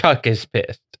so Chuck is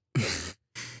pissed.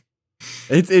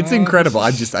 It's incredible.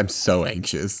 I'm so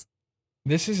anxious.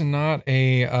 This is not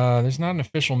a there's not an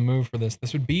official move for this.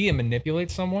 This would be a manipulate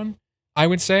someone, I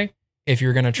would say, if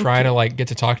you're gonna try to like get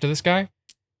to talk to this guy.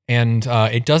 And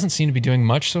it doesn't seem to be doing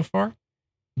much so far.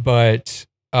 But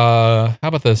how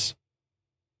about this?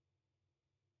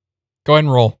 Go ahead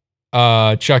and roll.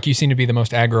 Chuck, you seem to be the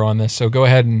most aggro on this, so go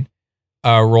ahead and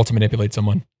roll to manipulate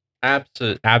someone.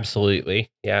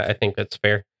 Absolutely. Yeah, I think that's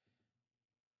fair.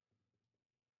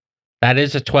 That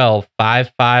is a 12.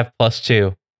 5, 5 plus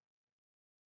 2.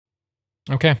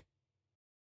 Okay.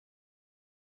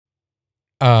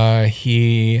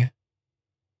 He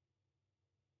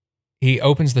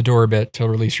opens the door a bit to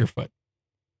release your foot.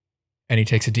 And he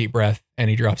takes a deep breath and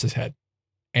he drops his head.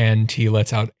 And he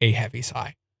lets out a heavy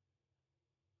sigh.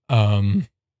 Then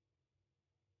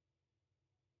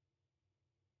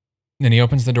he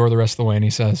opens the door the rest of the way and he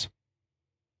says,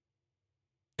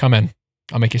 "Come in.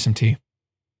 I'll make you some tea.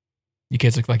 You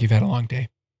kids look like you've had a long day."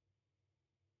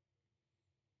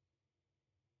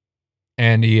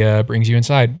 And he brings you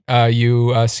inside.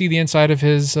 You see the inside of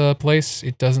his place.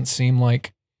 It doesn't seem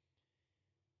like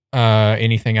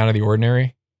anything out of the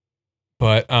ordinary,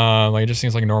 but like it just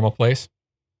seems like a normal place.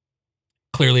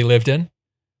 Clearly lived in.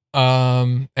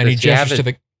 And he gestures to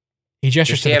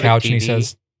the couch and he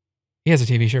says, "He has a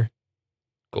TV, sure."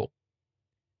 Cool.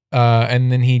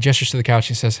 And then he gestures to the couch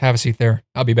and he says, "Have a seat there.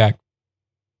 I'll be back."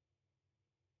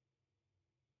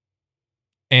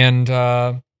 And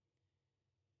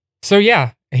so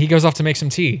yeah, he goes off to make some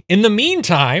tea. In the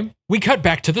meantime, we cut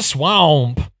back to the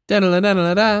swamp.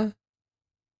 Da-da-da-da-da-da.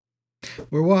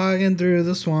 We're walking through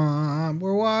the swamp.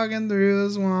 We're walking through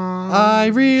the swamp. I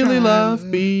really love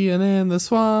being in the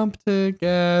swamp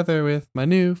together with my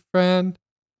new friend.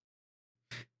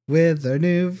 With our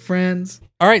new friends.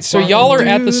 All right, so y'all are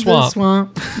at the swamp.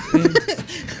 swamp.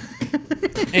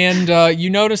 And you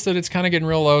notice that it's kind of getting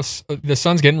real low. The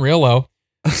sun's getting real low.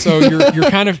 So you're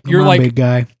kind of, you're Come on, like, big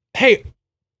guy. hey,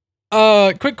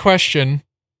 quick question,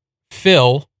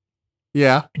 Phil,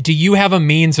 Yeah. do you have a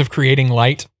means of creating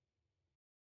light?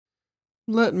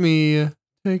 Let me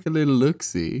take a little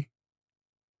look-see.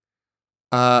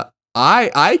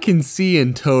 I can see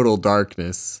in total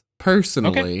darkness,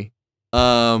 personally.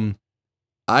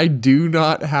 I do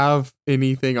not have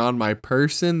anything on my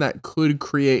person that could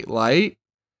create light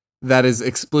that is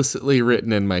explicitly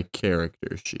written in my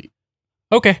character sheet.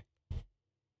 Okay.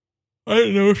 I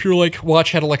don't know if your like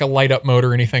watch had like a light up mode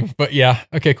or anything, but yeah.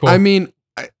 Okay, cool. I mean,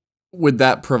 would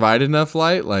that provide enough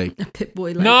light? Like, A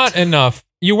Pip-Boy light. Not enough.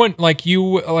 You wouldn't like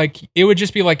it would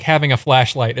just be like having a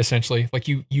flashlight essentially. Like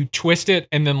you twist it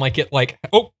and then like it like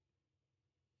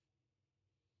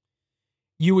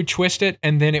you would twist it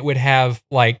and then it would have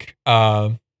like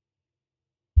it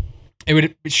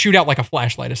would shoot out like a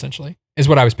flashlight essentially is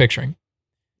what I was picturing.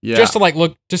 yeah. Just to like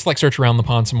look, just like search around the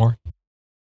pond some more.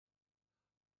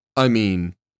 I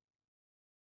mean,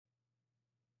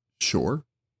 sure.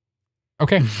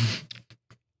 Okay.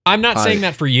 I'm not saying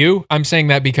that for you. I'm saying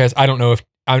that because I don't know if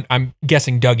I'm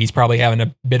guessing Dougie's probably having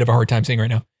a bit of a hard time seeing right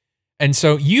now. And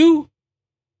so you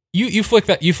flick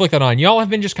that on. Y'all have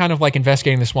been just kind of like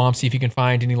investigating the swamp, see if you can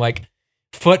find any like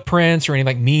footprints or any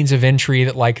like means of entry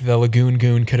that like the Lagoon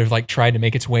Goon could have like tried to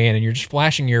make its way in, and you're just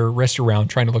flashing your wrist around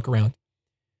trying to look around.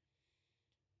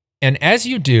 And as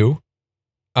you do,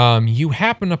 you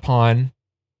happen upon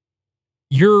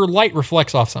your light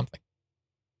reflects off something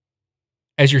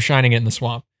as you're shining it in the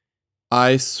swamp.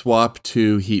 I swap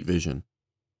to heat vision.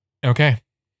 Okay.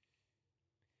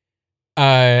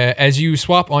 As you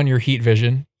swap on your heat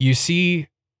vision, you see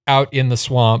out in the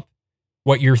swamp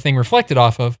what your thing reflected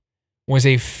off of was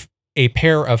a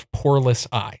pair of poreless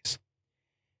eyes.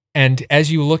 And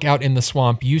as you look out in the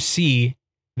swamp, you see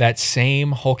that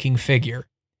same hulking figure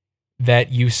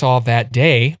that you saw that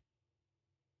day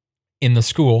in the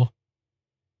school,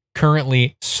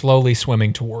 currently slowly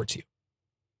swimming towards you.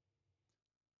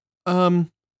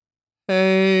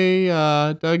 Hey,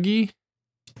 Dougie.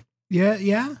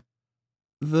 Yeah.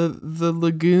 The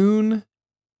lagoon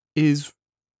is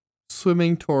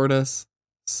swimming toward us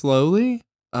slowly.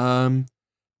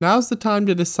 Now's the time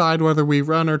to decide whether we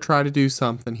run or try to do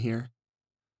something here.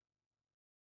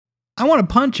 I want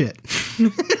to punch it.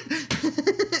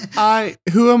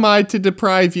 Who am I to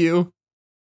deprive you?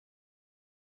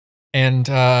 And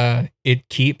it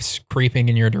keeps creeping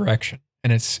in your direction.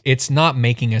 And it's not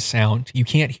making a sound. You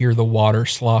can't hear the water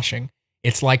sloshing.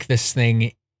 It's like this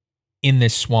thing in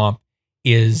this swamp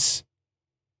is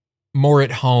more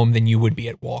at home than you would be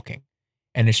at walking.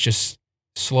 And it's just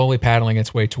slowly paddling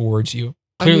its way towards you,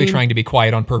 clearly trying to be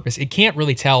quiet on purpose. It can't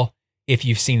really tell if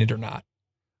you've seen it or not,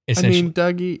 essentially.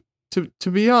 Dougie,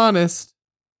 to be honest,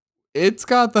 it's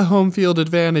got the home field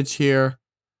advantage here.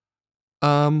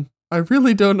 I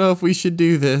really don't know if we should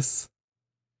do this.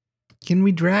 Can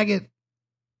we drag it?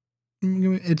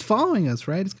 It's following us,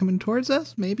 right? It's coming towards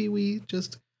us. Maybe we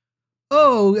just...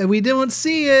 Oh, we don't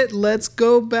see it. Let's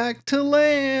go back to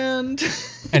land.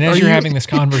 And as you're having this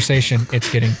conversation, it's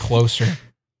getting closer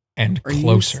and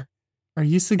closer. Are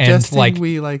you suggesting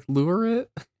we lure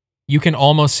it? You can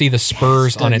almost see the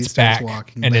spurs on its back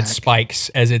and back. its spikes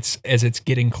as it's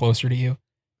getting closer to you.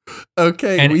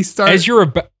 Okay, and we start as you're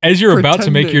about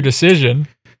to make your decision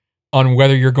on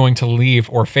whether you're going to leave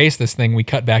or face this thing. We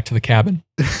cut back to the cabin.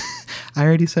 I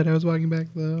already said I was walking back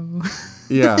though.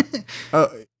 Yeah.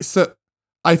 So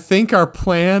I think our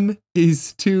plan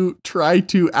is to try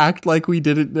to act like we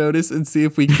didn't notice and see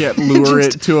if we can't lure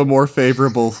it to a more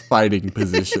favorable fighting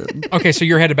position. Okay, so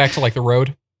you're headed back to the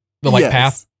road, the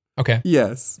path. Okay.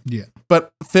 Yes. Yeah.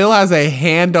 But Phil has a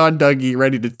hand on Dougie,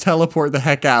 ready to teleport the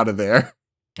heck out of there.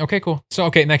 Okay, cool. So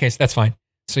in that case, that's fine.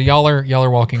 So y'all are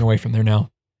walking away from there now.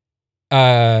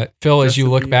 Phil, as you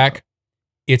look back,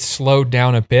 it's slowed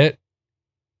down a bit,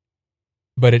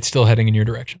 but it's still heading in your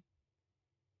direction.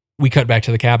 We cut back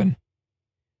to the cabin.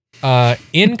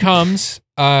 In comes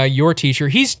your teacher.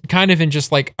 He's kind of in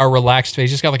just a relaxed phase.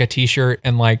 Just got a t-shirt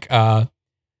and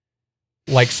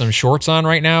some shorts on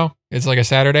right now. It's a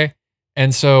Saturday.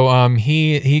 And so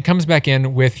he comes back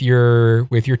in with your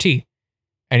tea,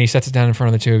 and he sets it down in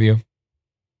front of the two of you.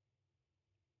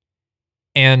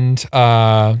 And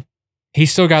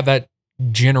he's still got that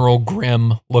general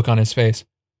grim look on his face.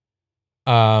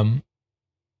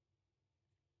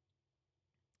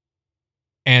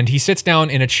 And he sits down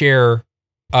in a chair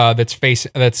the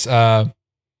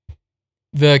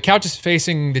couch is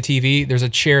facing the TV. There's a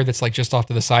chair that's just off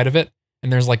to the side of it,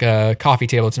 and there's a coffee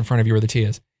table that's in front of you where the tea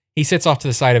is. He sits off to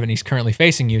the side of it, and he's currently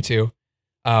facing you two,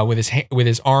 with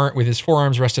his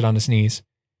forearms rested on his knees.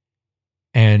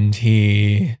 And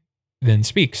he then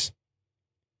speaks.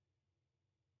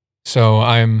 So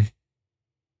I'm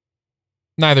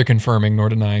neither confirming nor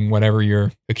denying whatever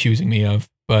you're accusing me of,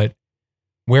 but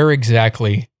where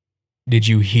exactly did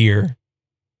you hear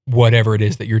whatever it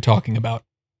is that you're talking about?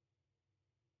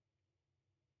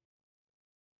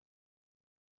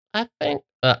 I think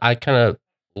I kind of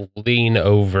lean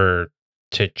over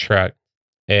to Truck,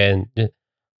 and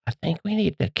I think we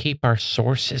need to keep our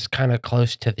sources kind of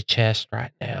close to the chest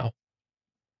right now.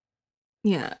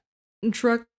 Yeah.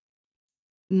 Truck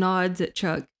nods at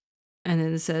Chuck and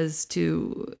then says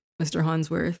to Mr.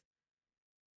 Hansworth,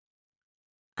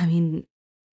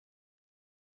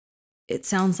 it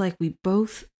sounds like we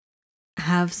both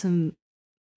have some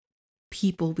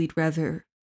people we'd rather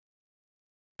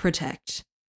protect,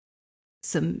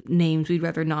 some names we'd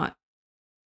rather not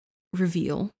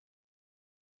reveal.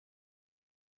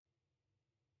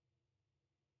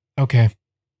 Okay.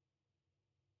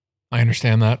 I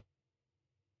understand that.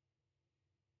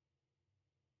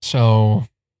 So,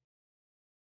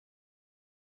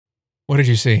 what did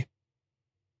you see?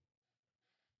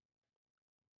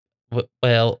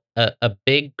 Well, a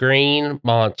big green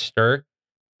monster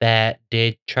that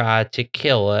did try to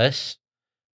kill us,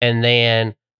 and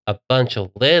then a bunch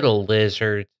of little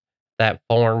lizards that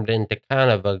formed into kind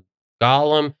of a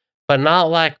golem, but not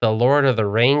like the Lord of the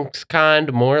Rings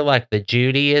kind, more like the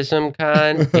Judaism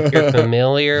kind, if you're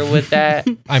familiar with that.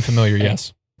 I'm familiar,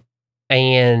 yes.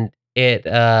 And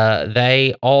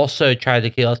they also tried to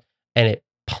kill us, and it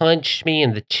punched me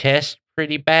in the chest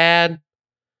pretty bad.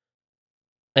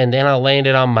 And then I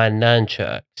landed on my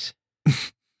nunchucks.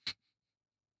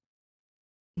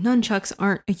 nunchucks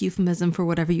aren't a euphemism for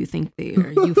whatever you think they are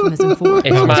a euphemism for. It's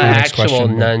That was my my next actual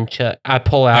question, but- nunchuck. I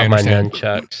pull I out my understand.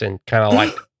 nunchucks and kind of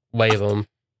like wave them.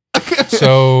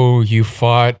 So you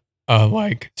fought a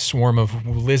like swarm of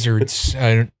lizards.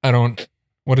 I don't.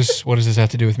 What does this have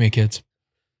to do with me, kids?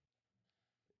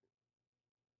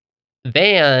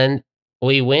 Then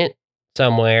we went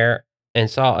somewhere and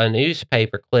saw a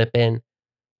newspaper clipping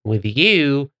with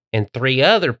you and 3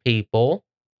 other people.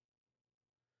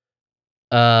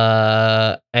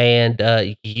 And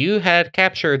you had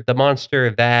captured the monster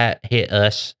that hit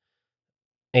us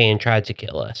and tried to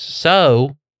kill us.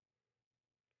 So,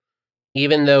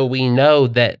 even though we know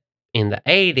that in the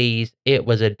 80s it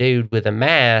was a dude with a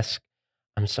mask,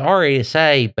 I'm sorry to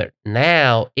say, but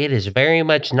now it is very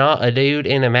much not a dude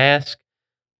in a mask.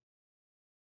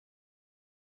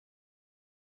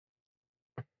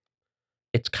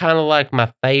 It's kind of like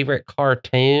my favorite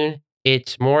cartoon.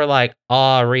 It's more like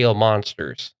real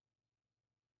monsters.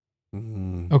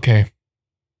 Okay.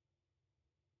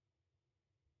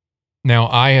 Now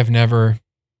I have never,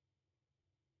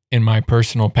 in my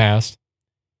personal past,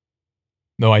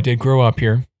 though I did grow up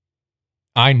here,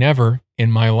 I never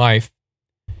in my life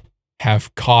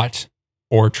have caught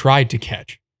or tried to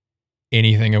catch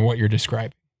anything of what you're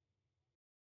describing.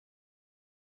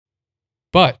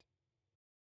 But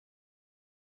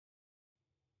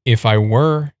if I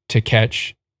were to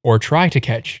catch or try to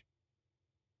catch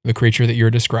the creature that you're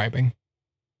describing,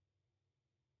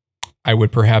 I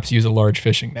would perhaps use a large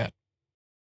fishing net.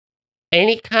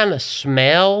 Any kind of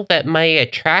smell that may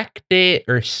attract it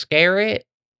or scare it.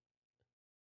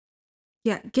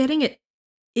 Yeah, getting it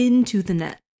into the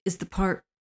net is the part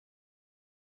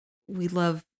we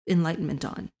love enlightenment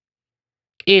on.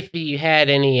 If you had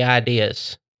any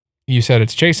ideas. You said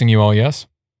it's chasing you all, yes?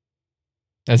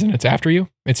 As in it's after you,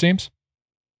 it seems?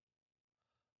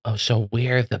 Oh, so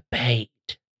we're the bait.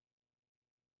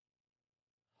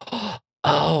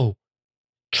 Oh,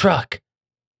 truck.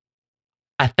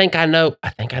 I think I know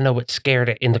what scared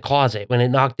it in the closet when it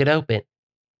knocked it open.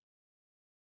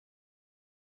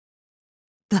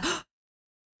 The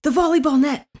volleyball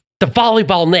net. The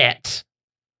volleyball nets.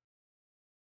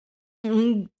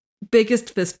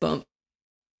 Biggest fist bump.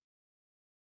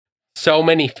 So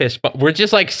many fist bumps. We're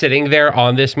just like sitting there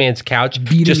on this man's couch,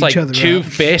 Beating just like each other two up.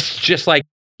 fists, just like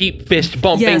keep fist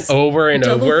bumping Yes. over and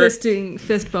Double over. fisting,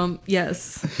 fist bump.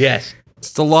 Yes. Yes.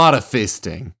 Just a lot of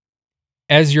fisting.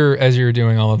 As you're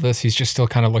doing all of this, he's just still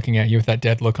kind of looking at you with that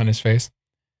dead look on his face,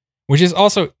 which is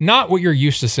also not what you're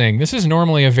used to seeing. This is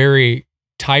normally a very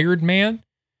tired man,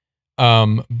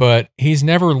 but he's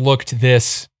never looked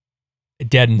this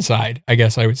dead inside, I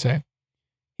guess I would say.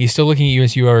 He's still looking at you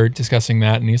as you are discussing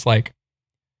that, and he's like,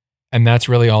 and that's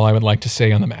really all I would like to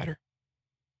say on the matter.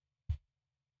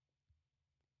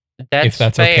 If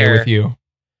that's okay fair. with you.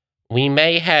 We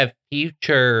may have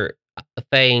future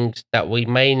things that we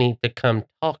may need to come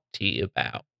talk to you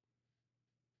about,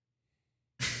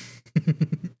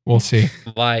 We'll see.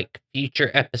 like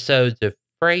future episodes of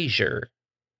Frasier.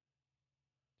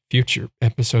 Future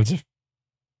episodes of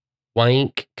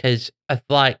Wank, because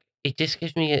like it just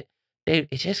gives me an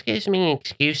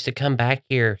excuse to come back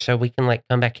here so we can like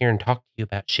come back here and talk to you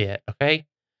about shit. Okay, it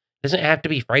doesn't have to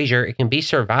be Frasier. It can be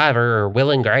Survivor or Will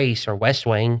and Grace or West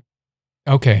Wing.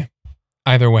 Okay.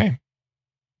 Either way,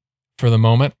 for the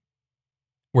moment,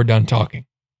 we're done talking.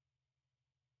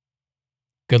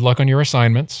 Good luck on your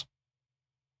assignments.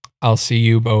 I'll see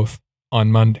you both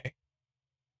on Monday.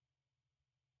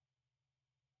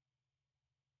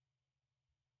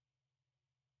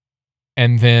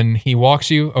 And then he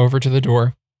walks you over to the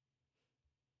door.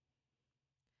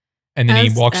 And then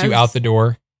he walks you out the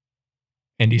door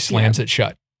and he slams it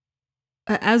shut.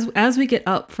 As we get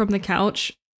up from the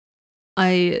couch,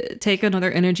 I take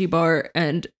another energy bar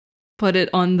and put it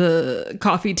on the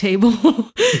coffee table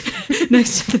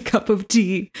next to the cup of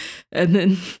tea, and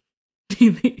then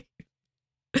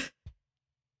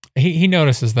He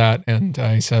notices that, and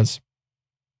he says,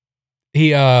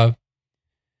 he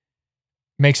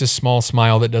makes a small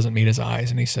smile that doesn't meet his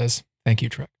eyes, and he says, "Thank you,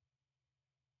 Truck."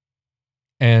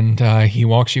 And he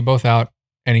walks you both out,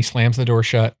 and he slams the door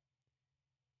shut.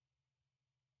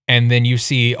 And then you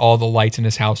see all the lights in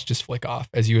his house just flick off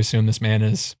as you assume this man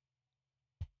is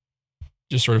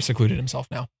just sort of secluded himself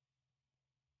now.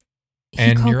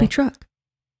 he called me Truck.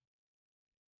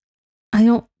 I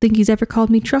don't think he's ever called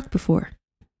me Truck before.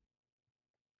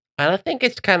 I think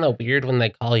it's kind of weird when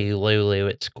they call you Lulu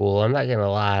at school. I'm not gonna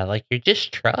lie, like you're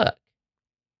just Truck.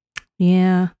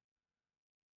 Yeah,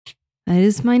 that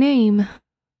is my name.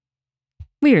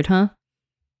 Weird, huh?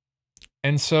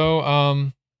 And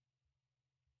so,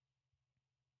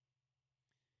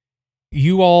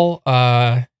 you all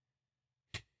head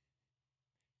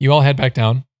back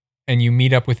down and you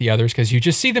meet up with the others because you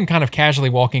just see them kind of casually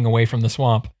walking away from the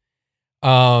swamp.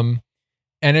 And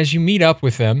as you meet up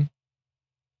with them,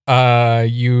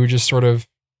 you just sort of,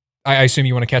 I assume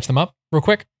you want to catch them up real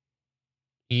quick?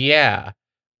 Yeah.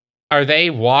 Are they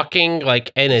walking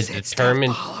like in a Is it still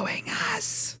determined? following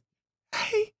us?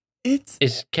 Hey, it's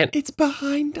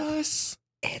behind us.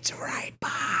 It's right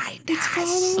behind It's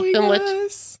us. following Then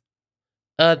us.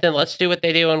 Then let's do what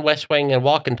they do in West Wing and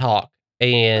walk and talk.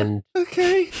 And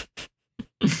Okay.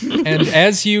 And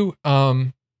as you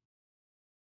are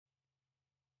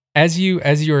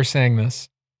saying this,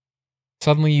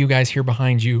 suddenly you guys hear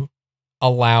behind you a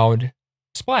loud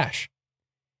splash.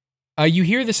 You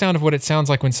hear the sound of what it sounds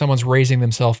like when someone's raising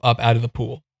themselves up out of the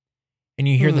pool. And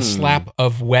you hear the slap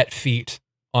of wet feet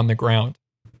on the ground.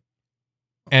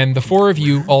 And the four of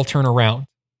you all turn around.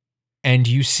 And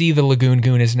you see the Lagoon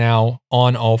Goon is now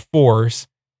on all fours.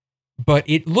 But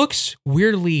it looks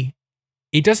weirdly...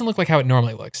 It doesn't look like how it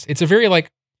normally looks. It's a very, like,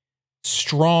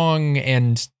 strong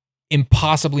and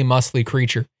impossibly muscly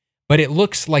creature. But it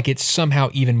looks like it's somehow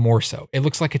even more so. It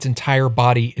looks like its entire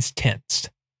body is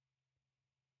tensed.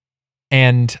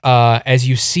 And as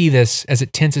you see this, as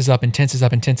it tenses up and tenses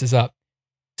up and tenses up,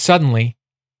 suddenly,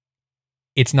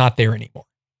 it's not there anymore.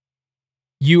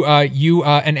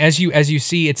 And as you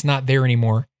see it's not there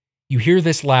anymore, you hear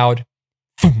this loud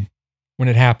thump when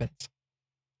it happens.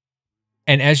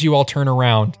 And as you all turn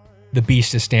around, the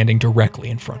beast is standing directly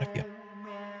in front of you.